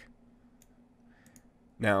it back.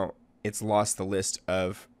 Now, it's lost the list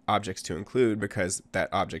of objects to include because that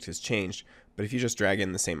object has changed, but if you just drag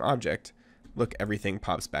in the same object, look, everything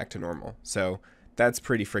pops back to normal. So that's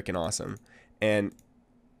pretty freaking awesome. And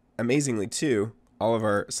amazingly too, all of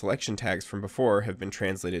our selection tags from before have been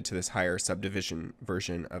translated to this higher subdivision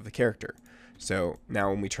version of the character. So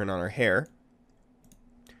now when we turn on our hair,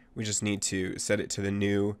 we just need to set it to the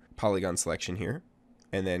new polygon selection here,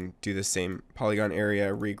 and then do the same polygon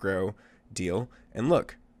area, regrow deal, and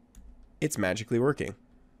look, it's magically working.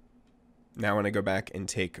 Now when I go back and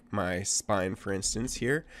take my spine, for instance,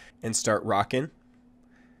 here, and start rocking,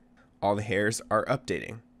 all the hairs are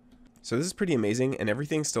updating. So this is pretty amazing, and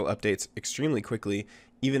everything still updates extremely quickly,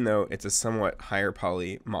 even though it's a somewhat higher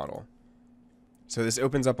poly model. So this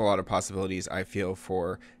opens up a lot of possibilities, I feel,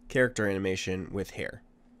 for character animation with hair.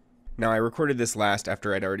 Now I recorded this last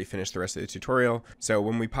after I'd already finished the rest of the tutorial, so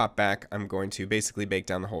when we pop back, I'm going to basically bake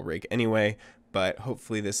down the whole rig anyway, but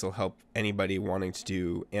hopefully this will help anybody wanting to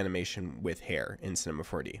do animation with hair in Cinema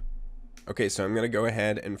 4D. Okay, so I'm going to go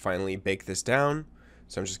ahead and finally bake this down.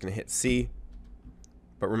 So I'm just going to hit C.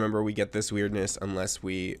 But remember, we get this weirdness unless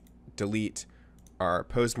we delete our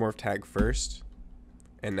pose morph tag first.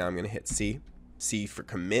 And now I'm going to hit C. C for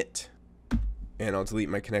commit. And I'll delete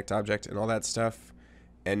my connect object and all that stuff.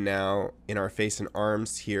 And now in our face and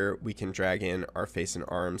arms here, we can drag in our face and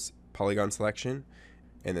arms polygon selection.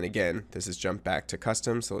 And then again, this is jump back to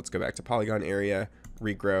custom. So let's go back to polygon area,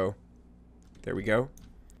 regrow. There we go.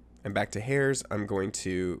 And back to hairs, I'm going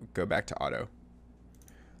to go back to auto.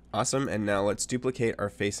 Awesome, and now let's duplicate our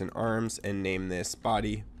face and arms and name this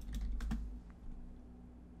body.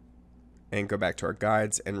 And go back to our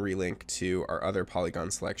guides and relink to our other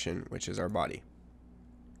polygon selection, which is our body.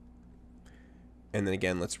 And then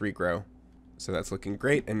again, let's regrow. So that's looking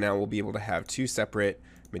great, and now we'll be able to have two separate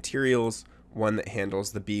materials, one that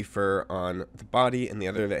handles the bee fur on the body and the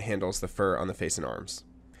other that handles the fur on the face and arms.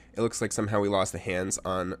 It looks like somehow we lost the hands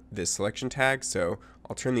on this selection tag, so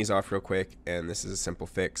I'll turn these off real quick, and this is a simple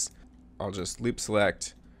fix. I'll just loop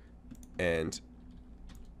select and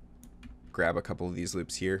grab a couple of these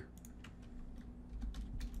loops here.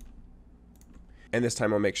 And this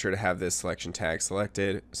time I'll make sure to have this selection tag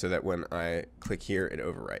selected so that when I click here, it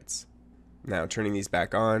overwrites. Now turning these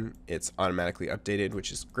back on, it's automatically updated,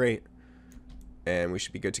 which is great, and we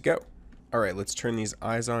should be good to go. Alright, let's turn these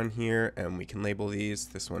eyes on here and we can label these.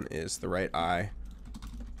 This one is the right eye.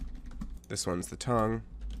 This one's the tongue.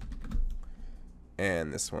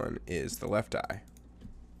 And this one is the left eye.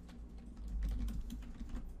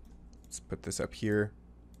 Let's put this up here.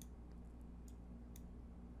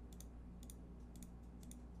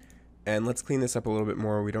 And let's clean this up a little bit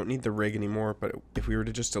more. We don't need the rig anymore, but if we were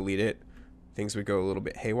to just delete it, things would go a little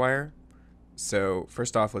bit haywire. So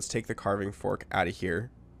first off, let's take the carving fork out of here.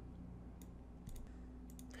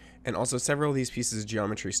 And also several of these pieces of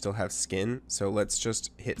geometry still have skin, so let's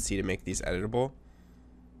just hit C to make these editable.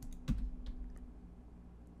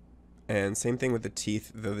 And same thing with the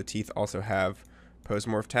teeth, though the teeth also have pose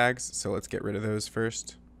morph tags, so let's get rid of those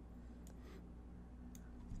first.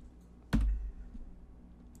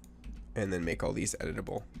 and then make all these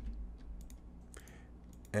editable.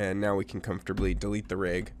 And now we can comfortably delete the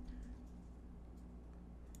rig,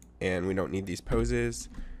 and we don't need these poses,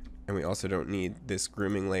 and we also don't need this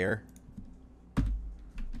grooming layer.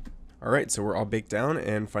 Alright, so we're all baked down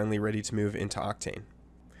and finally ready to move into Octane.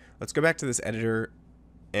 Let's go back to this editor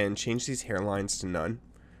and change these hairlines to none,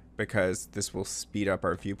 because this will speed up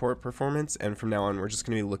our viewport performance, and from now on we're just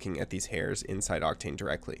going to be looking at these hairs inside Octane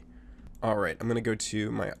directly. Alright, I'm going to go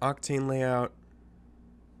to my Octane layout,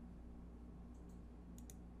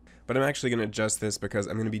 but I'm actually going to adjust this because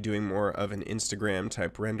I'm going to be doing more of an Instagram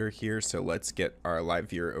type render here, so let's get our live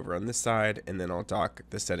viewer over on this side, and then I'll dock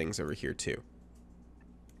the settings over here too.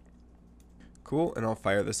 Cool, and I'll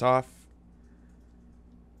fire this off,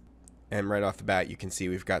 and right off the bat you can see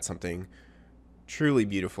we've got something truly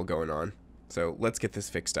beautiful going on. So let's get this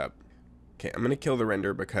fixed up. Okay, I'm going to kill the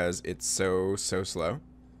render because it's so slow.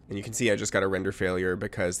 And you can see I just got a render failure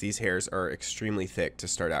because these hairs are extremely thick to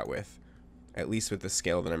start out with, at least with the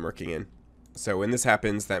scale that I'm working in. So when this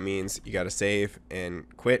happens, that means you got to save and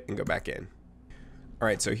quit and go back in.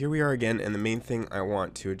 Alright, so here we are again, and the main thing I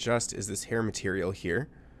want to adjust is this hair material here.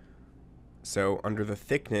 So under the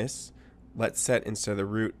thickness, let's set, instead of the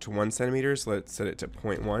root to 1 centimeters, let's set it to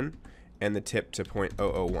 0.1 and the tip to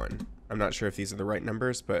 0.001. I'm not sure if these are the right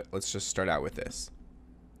numbers, but let's just start out with this.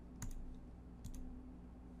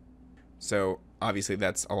 So obviously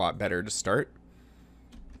that's a lot better to start,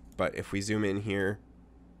 but if we zoom in here,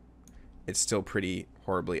 it's still pretty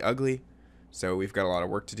horribly ugly, so we've got a lot of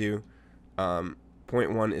work to do.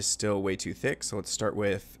 0.1 is still way too thick, so let's try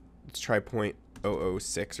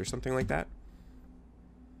 0.006 or something like that.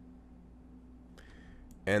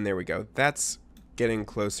 And there we go. That's getting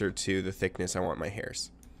closer to the thickness I want my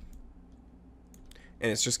hairs.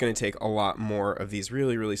 And it's just going to take a lot more of these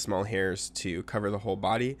really small hairs to cover the whole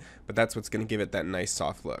body, but that's what's going to give it that nice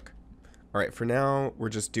soft look. Alright, for now we're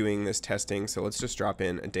just doing this testing, so let's just drop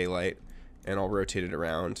in a daylight and I'll rotate it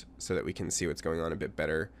around so that we can see what's going on a bit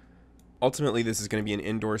better. Ultimately this is going to be an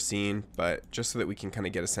indoor scene, but just so that we can kind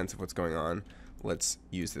of get a sense of what's going on, let's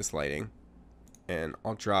use this lighting. And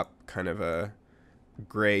I'll drop kind of a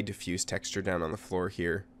gray diffuse texture down on the floor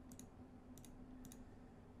here.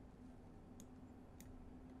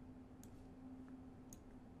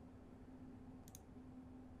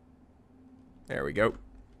 There we go.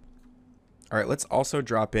 Alright, let's also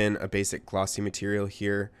drop in a basic glossy material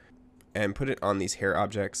here and put it on these hair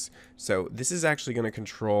objects. So this is actually going to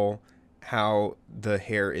control how the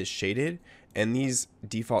hair is shaded, and these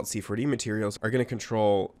default C4D materials are going to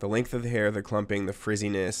control the length of the hair, the clumping, the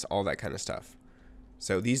frizziness, all that kind of stuff.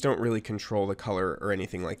 So these don't really control the color or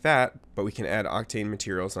anything like that, but we can add Octane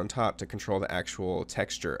materials on top to control the actual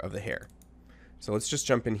texture of the hair. So let's just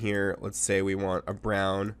jump in here. Let's say we want a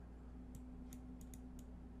brown,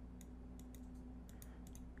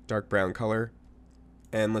 dark brown color,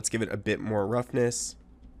 and let's give it a bit more roughness.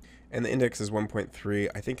 And the index is 1.3.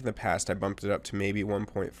 I think in the past I bumped it up to maybe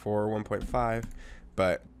 1.4, 1.5,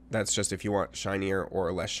 but that's just if you want shinier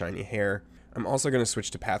or less shiny hair. I'm also going to switch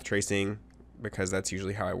to path tracing because that's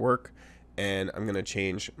usually how I work, and I'm going to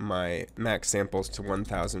change my max samples to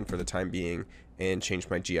 1000 for the time being and change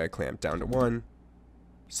my GI clamp down to 1.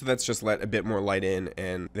 So that's just let a bit more light in,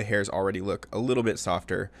 and the hairs already look a little bit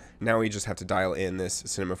softer. Now we just have to dial in this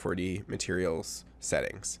Cinema 4D materials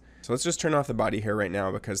settings. So let's just turn off the body hair right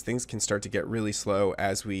now because things can start to get really slow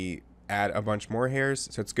as we add a bunch more hairs.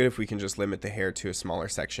 So it's good if we can just limit the hair to a smaller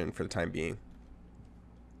section for the time being.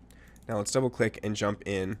 Now let's double click and jump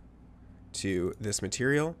in to this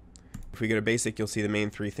material. If we go to basic, you'll see the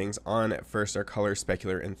main three things on at first are color,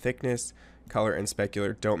 specular, and thickness. Color and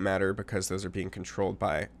specular don't matter because those are being controlled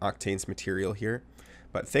by Octane's material here,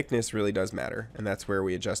 but thickness really does matter, and that's where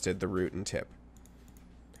we adjusted the root and tip.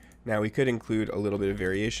 Now we could include a little bit of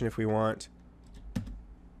variation if we want.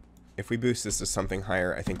 If we boost this to something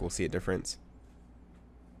higher, I think we'll see a difference.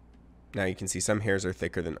 Now you can see some hairs are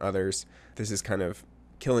thicker than others. This is kind of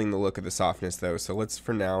killing the look of the softness though, so let's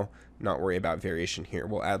for now not worry about variation here.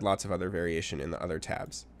 We'll add lots of other variation in the other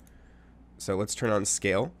tabs. So let's turn on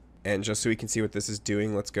scale, and just so we can see what this is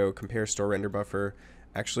doing, let's go compare store render buffer.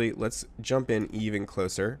 Actually, let's jump in even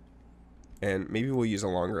closer, and maybe we'll use a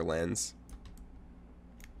longer lens.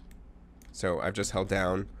 So I've just held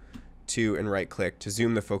down 2 and right click to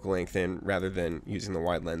zoom the focal length in rather than using the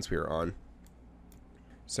wide lens we were on.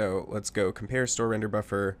 So let's go compare store render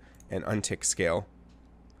buffer and untick scale.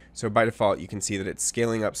 So by default you can see that it's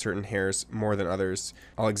scaling up certain hairs more than others.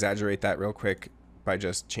 I'll exaggerate that real quick by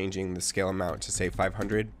just changing the scale amount to say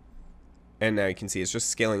 500. And now you can see it's just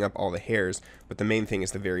scaling up all the hairs, but the main thing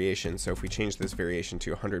is the variation. So if we change this variation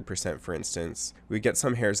to 100%, for instance, we get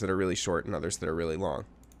some hairs that are really short and others that are really long.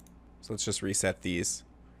 So let's just reset these.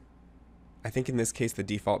 I think in this case the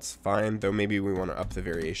default's fine, though maybe we want to up the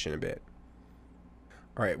variation a bit.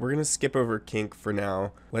 Alright, we're going to skip over kink for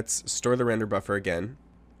now. Let's store the render buffer again.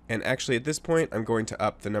 And actually at this point I'm going to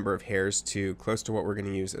up the number of hairs to close to what we're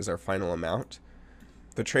going to use as our final amount.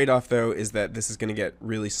 The trade-off though is that this is going to get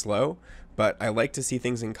really slow, but I like to see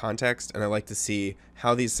things in context, and I like to see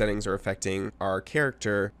how these settings are affecting our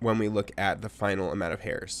character when we look at the final amount of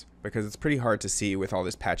hairs, because it's pretty hard to see with all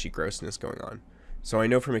this patchy grossness going on. So I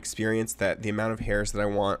know from experience that the amount of hairs that I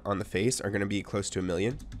want on the face are going to be close to 1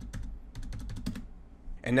 million.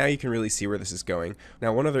 And now you can really see where this is going.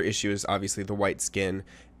 Now one other issue is obviously the white skin,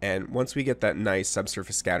 and once we get that nice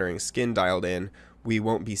subsurface scattering skin dialed in, we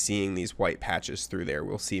won't be seeing these white patches through there.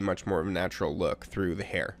 We'll see much more of a natural look through the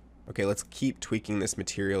hair. Okay, let's keep tweaking this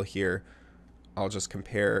material here. I'll just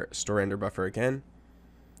compare store render buffer again,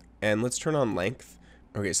 and let's turn on length.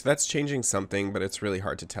 Okay, so that's changing something, but it's really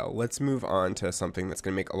hard to tell. Let's move on to something that's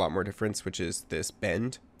going to make a lot more difference, which is this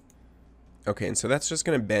bend. Okay, and so that's just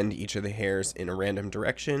going to bend each of the hairs in a random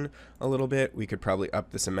direction a little bit. We could probably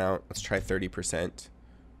up this amount. Let's try 30%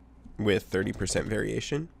 with 30%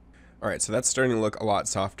 variation. Alright, so that's starting to look a lot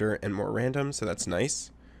softer and more random, so that's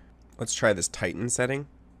nice. Let's try this Tighten setting.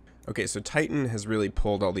 Okay, so Tighten has really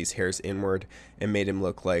pulled all these hairs inward and made him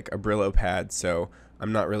look like a Brillo pad, so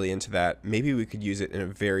I'm not really into that. Maybe we could use it in a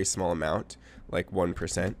very small amount, like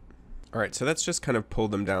 1%. Alright, so that's just kind of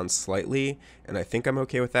pulled them down slightly, and I think I'm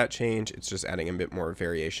okay with that change. It's just adding a bit more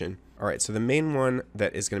variation. Alright, so the main one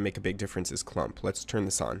that is going to make a big difference is clump. Let's turn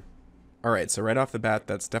this on. Alright, so right off the bat,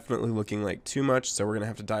 that's definitely looking like too much, so we're going to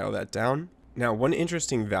have to dial that down. Now, one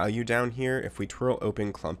interesting value down here, if we twirl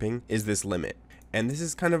open clumping, is this limit. And this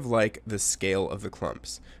is kind of like the scale of the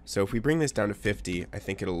clumps. So if we bring this down to 50, I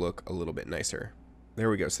think it'll look a little bit nicer. There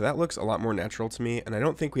we go, so that looks a lot more natural to me, and I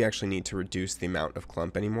don't think we actually need to reduce the amount of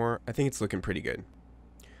clump anymore. I think it's looking pretty good.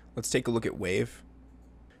 Let's take a look at wave.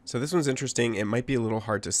 So this one's interesting. It might be a little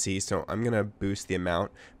hard to see, so I'm going to boost the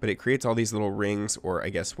amount, but it creates all these little rings, or I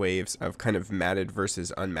guess waves, of kind of matted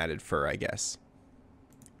versus unmatted fur, I guess.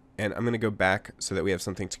 And I'm going to go back so that we have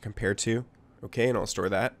something to compare to. Okay, and I'll store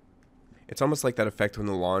that. It's almost like that effect when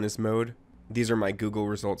the lawn is mowed. These are my Google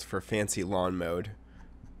results for fancy lawn mode.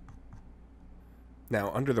 Now,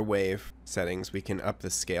 under the wave settings, we can up the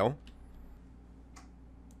scale.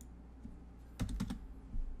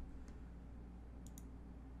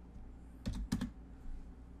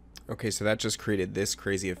 Okay, so that just created this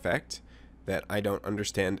crazy effect that I don't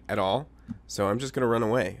understand at all. So I'm just going to run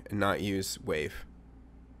away and not use wave.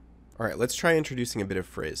 Alright, let's try introducing a bit of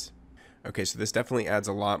frizz. Okay, so this definitely adds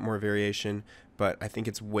a lot more variation, but I think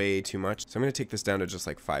it's way too much. So I'm going to take this down to just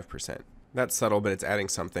like 5%. That's subtle, but it's adding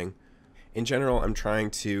something. In general, I'm trying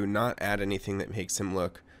to not add anything that makes him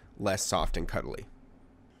look less soft and cuddly.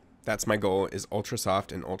 That's my goal, is ultra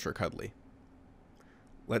soft and ultra cuddly.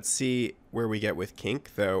 Let's see where we get with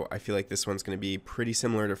kink, though I feel like this one's going to be pretty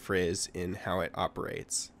similar to frizz in how it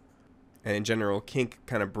operates. And in general, kink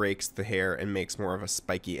kind of breaks the hair and makes more of a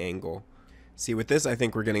spiky angle. See, with this, I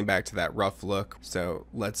think we're getting back to that rough look, so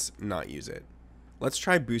let's not use it. Let's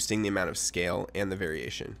try boosting the amount of scale and the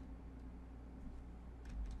variation.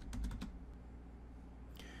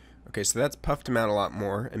 Okay, so that's puffed him out a lot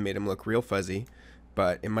more and made him look real fuzzy,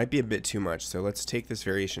 but it might be a bit too much, so let's take this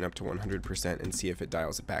variation up to 100% and see if it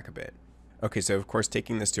dials it back a bit. Okay, so of course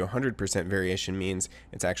taking this to 100% variation means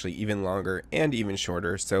it's actually even longer and even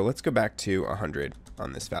shorter, so let's go back to 100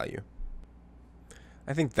 on this value.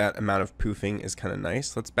 I think that amount of poofing is kind of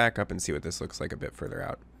nice. Let's back up and see what this looks like a bit further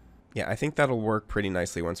out. Yeah, I think that'll work pretty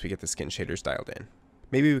nicely once we get the skin shaders dialed in.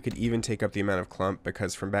 Maybe we could even take up the amount of clump,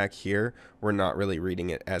 because from back here, we're not really reading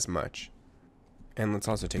it as much. And let's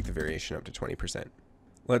also take the variation up to 20%.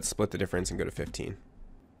 Let's split the difference and go to 15.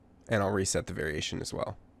 And I'll reset the variation as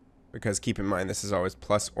well, because keep in mind this is always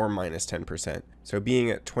plus or minus 10%. So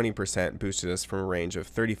being at 20% boosted us from a range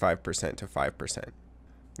of 35% to 5%.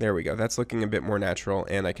 There we go, that's looking a bit more natural,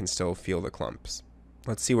 and I can still feel the clumps.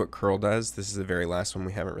 Let's see what curl does. This is the very last one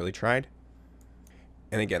we haven't really tried.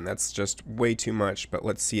 And again, that's just way too much, but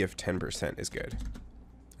let's see if 10% is good.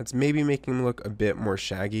 That's maybe making him look a bit more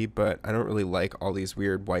shaggy, but I don't really like all these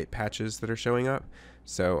weird white patches that are showing up,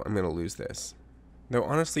 so I'm going to lose this. Though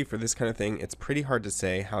honestly, for this kind of thing, it's pretty hard to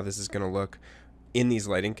say how this is going to look in these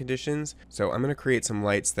lighting conditions, so I'm going to create some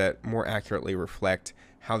lights that more accurately reflect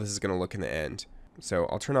how this is going to look in the end. So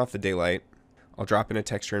I'll turn off the daylight, I'll drop in a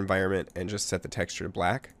texture environment and just set the texture to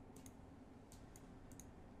black.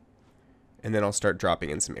 And then I'll start dropping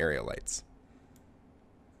in some area lights.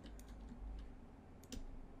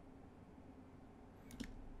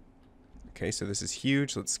 Okay, so this is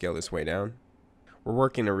huge. Let's scale this way down. We're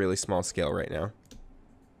working a really small scale right now.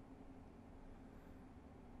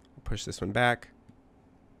 Push this one back.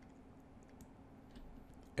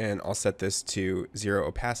 And I'll set this to 0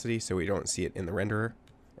 opacity so we don't see it in the renderer.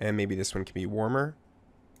 And maybe this one can be warmer.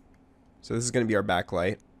 So this is going to be our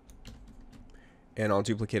backlight. And I'll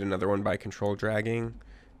duplicate another one by control dragging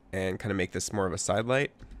and kind of make this more of a side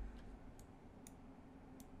light.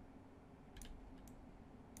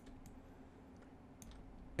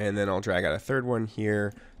 And then I'll drag out a third one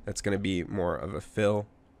here that's going to be more of a fill.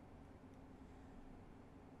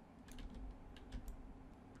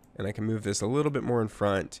 And I can move this a little bit more in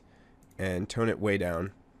front and tone it way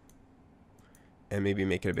down and maybe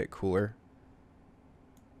make it a bit cooler.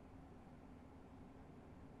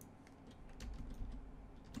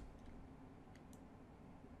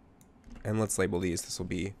 And let's label these. This will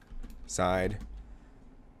be side,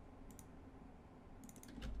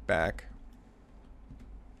 back,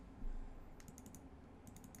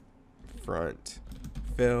 front,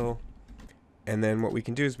 fill. And then what we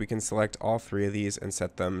can do is we can select all three of these and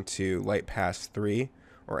set them to light pass 3,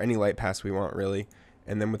 or any light pass we want really.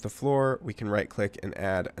 And then with the floor, we can right click and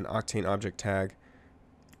add an Octane object tag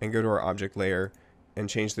and go to our object layer and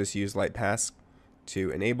change this use light pass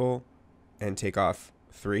to enable and take off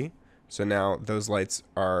 3. So now those lights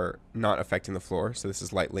are not affecting the floor. So this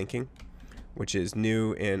is light linking, which is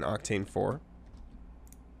new in Octane 4.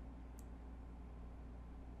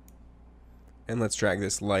 And let's drag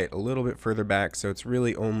this light a little bit further back so it's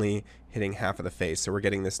really only hitting half of the face. So we're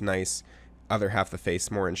getting this nice other half of the face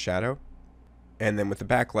more in shadow. And then with the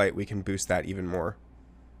backlight, we can boost that even more.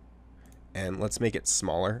 And let's make it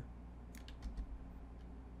smaller.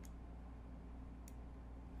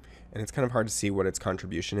 And it's kind of hard to see what its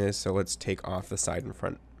contribution is, so let's take off the side and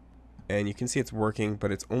front. And you can see it's working, but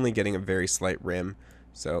it's only getting a very slight rim.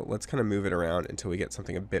 So let's kind of move it around until we get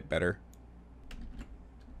something a bit better.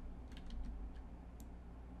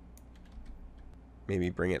 Maybe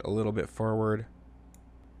bring it a little bit forward.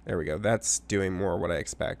 There we go. That's doing more what I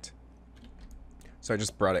expect. So I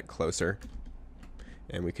just brought it closer.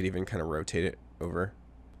 And we could even kind of rotate it over.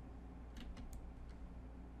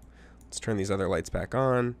 Let's turn these other lights back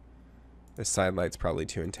on. This side light's probably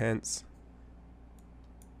too intense.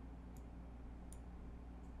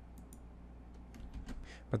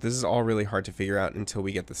 But this is all really hard to figure out until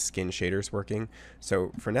we get the skin shaders working.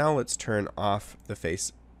 So for now, let's turn off the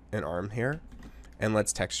face and arm hair. And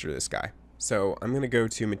let's texture this guy. So I'm going to go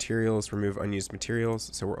to materials, remove unused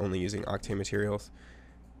materials. So we're only using Octane materials.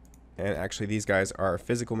 And actually these guys are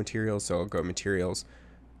physical materials. So I'll go materials,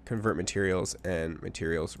 convert materials, and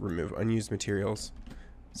materials, remove unused materials.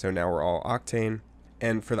 So now we're all Octane.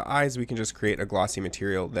 And for the eyes, we can just create a glossy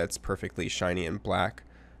material that's perfectly shiny and black.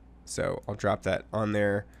 So I'll drop that on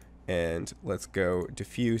there and let's go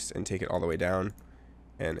diffuse and take it all the way down.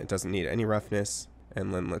 And it doesn't need any roughness.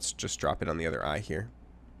 And then let's just drop it on the other eye here.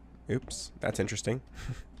 Oops, that's interesting.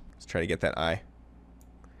 Let's try to get that eye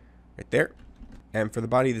right there. And for the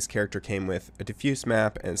body, this character came with a diffuse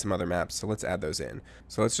map and some other maps, so let's add those in.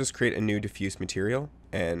 So let's just create a new diffuse material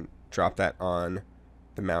and drop that on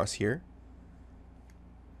the mouse here.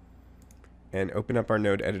 And open up our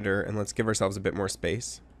node editor and let's give ourselves a bit more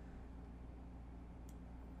space.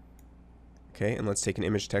 Okay, and let's take an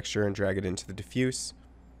image texture and drag it into the diffuse.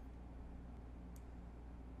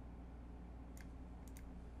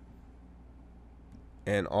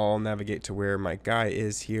 And I'll navigate to where my guy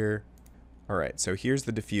is here. Alright, so here's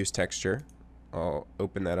the diffuse texture. I'll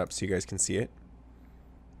open that up so you guys can see it.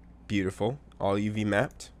 Beautiful. All UV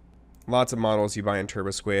mapped. Lots of models you buy in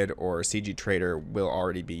TurboSquid or CG Trader will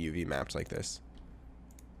already be UV mapped like this.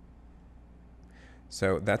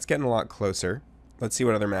 So that's getting a lot closer. Let's see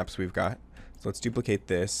what other maps we've got. So let's duplicate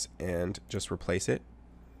this and just replace it.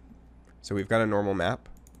 So we've got a normal map.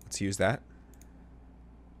 Let's use that.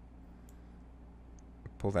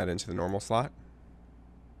 Pull that into the normal slot.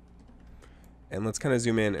 And let's kind of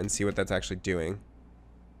zoom in and see what that's actually doing.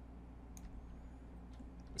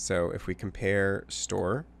 So if we compare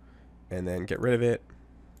store and then get rid of it.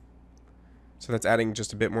 So that's adding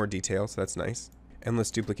just a bit more detail, so that's nice. And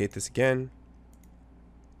let's duplicate this again.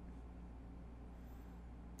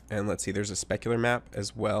 And let's see, there's a specular map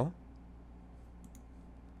as well.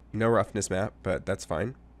 No roughness map, but that's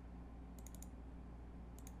fine.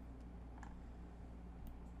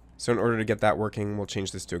 So in order to get that working, we'll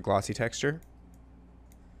change this to a glossy texture.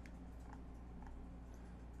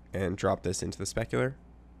 And drop this into the specular.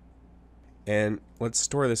 And let's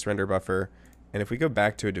store this render buffer. And if we go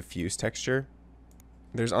back to a diffuse texture,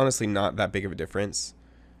 there's honestly not that big of a difference.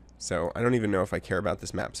 So I don't even know if I care about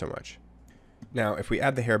this map so much. Now, if we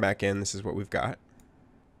add the hair back in, this is what we've got.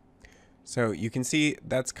 So you can see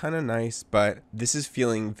that's kind of nice, but this is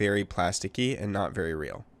feeling very plasticky and not very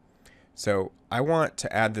real. So I want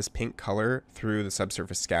to add this pink color through the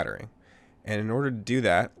subsurface scattering. And in order to do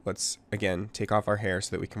that, let's again take off our hair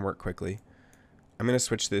so that we can work quickly. I'm going to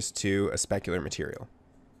switch this to a specular material.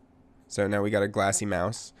 So now we got a glassy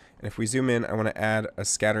mouse. And if we zoom in, I want to add a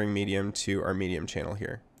scattering medium to our medium channel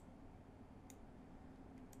here.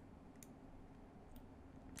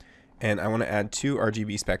 And I want to add 2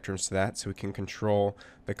 RGB spectrums to that so we can control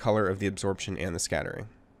the color of the absorption and the scattering.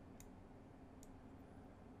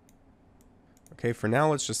 Okay, for now,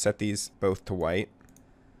 let's just set these both to white.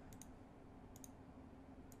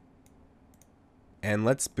 And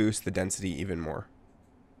let's boost the density even more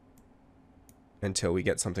until we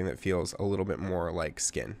get something that feels a little bit more like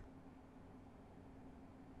skin.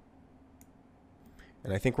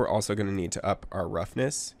 And I think we're also going to need to up our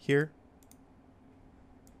roughness here.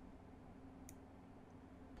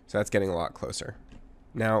 So that's getting a lot closer.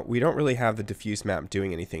 Now, we don't really have the diffuse map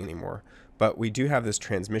doing anything anymore, but we do have this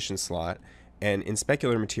transmission slot, and in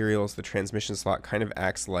specular materials, the transmission slot kind of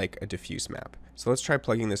acts like a diffuse map. So let's try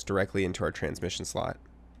plugging this directly into our transmission slot.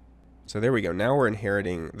 So there we go. Now we're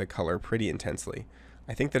inheriting the color pretty intensely.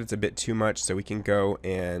 I think that it's a bit too much, so we can go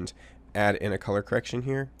and add in a color correction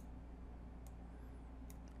here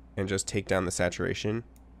and just take down the saturation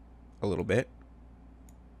a little bit.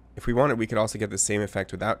 If we wanted, we could also get the same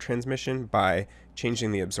effect without transmission by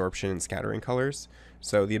changing the absorption and scattering colors.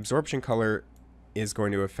 So the absorption color is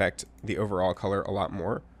going to affect the overall color a lot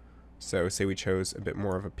more. So say we chose a bit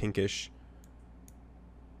more of a pinkish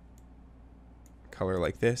color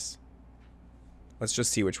like this. Let's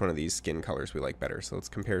just see which one of these skin colors we like better. So let's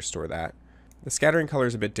compare store that. The scattering color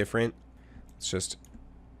is a bit different. Let's just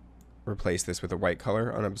replace this with a white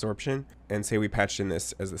color on absorption. And say we patched in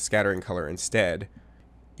this as the scattering color instead.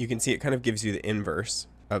 You can see it kind of gives you the inverse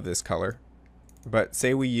of this color. But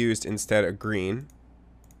say we used instead a green.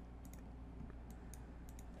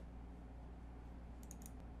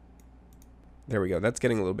 There we go. That's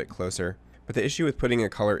getting a little bit closer. But the issue with putting a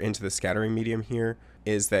color into the scattering medium here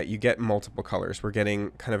is that you get multiple colors. We're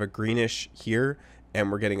getting kind of a greenish here,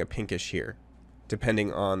 and we're getting a pinkish here.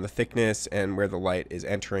 Depending on the thickness and where the light is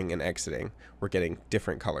entering and exiting, we're getting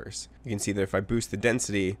different colors. You can see that if I boost the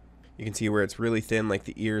density, you can see where it's really thin, like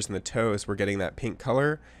the ears and the toes, we're getting that pink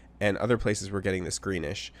color, and other places we're getting this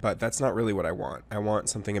greenish. But that's not really what I want. I want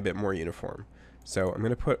something a bit more uniform. So I'm going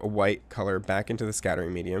to put a white color back into the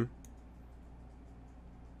scattering medium.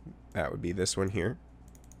 That would be this one here.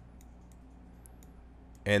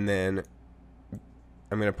 And then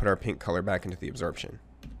I'm going to put our pink color back into the absorption.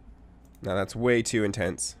 Now that's way too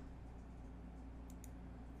intense.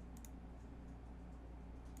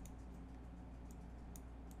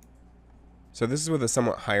 So this is with a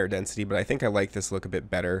somewhat higher density, but I think I like this look a bit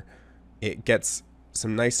better. It gets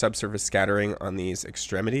some nice subsurface scattering on these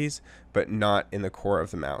extremities, but not in the core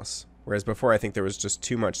of the mouse. Whereas before I think there was just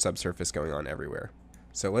too much subsurface going on everywhere.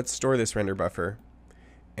 So let's store this render buffer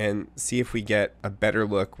and see if we get a better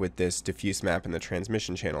look with this diffuse map in the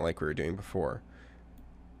transmission channel like we were doing before.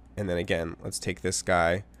 And then again, let's take this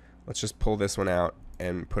guy, let's just pull this one out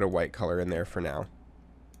and put a white color in there for now.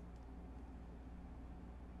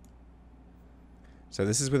 So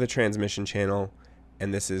this is with a transmission channel,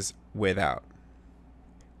 and this is without.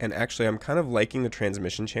 And actually, I'm kind of liking the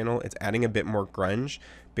transmission channel. It's adding a bit more grunge,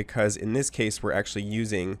 because in this case, we're actually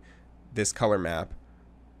using this color map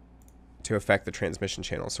to affect the transmission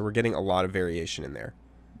channel. So we're getting a lot of variation in there.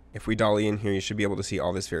 If we dolly in here, you should be able to see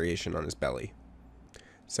all this variation on his belly.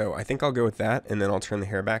 So I think I'll go with that, and then I'll turn the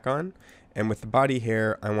hair back on. And with the body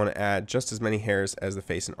hair, I want to add just as many hairs as the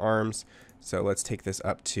face and arms. So let's take this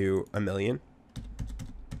up to 1,000,000.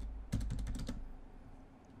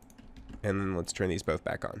 And then let's turn these both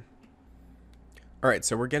back on. Alright,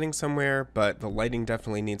 so we're getting somewhere, but the lighting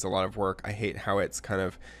definitely needs a lot of work. I hate how it's kind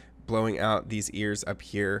of blowing out these ears up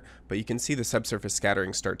here, but you can see the subsurface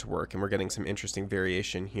scattering start to work, and we're getting some interesting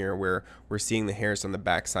variation here where we're seeing the hairs on the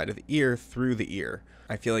back side of the ear through the ear.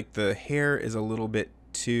 I feel like the hair is a little bit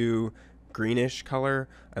too greenish color.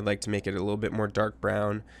 I'd like to make it a little bit more dark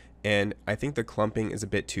brown, and I think the clumping is a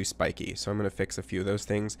bit too spiky, so I'm going to fix a few of those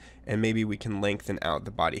things, and maybe we can lengthen out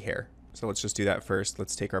the body hair. So let's just do that first.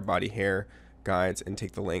 Let's take our body hair guides and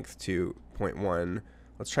take the length to 0.1.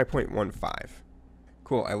 Let's try 0.15.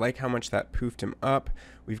 Cool, I like how much that poofed him up.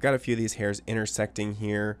 We've got a few of these hairs intersecting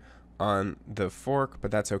here on the fork,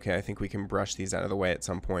 but that's okay. I think we can brush these out of the way at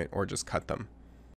some point or just cut them.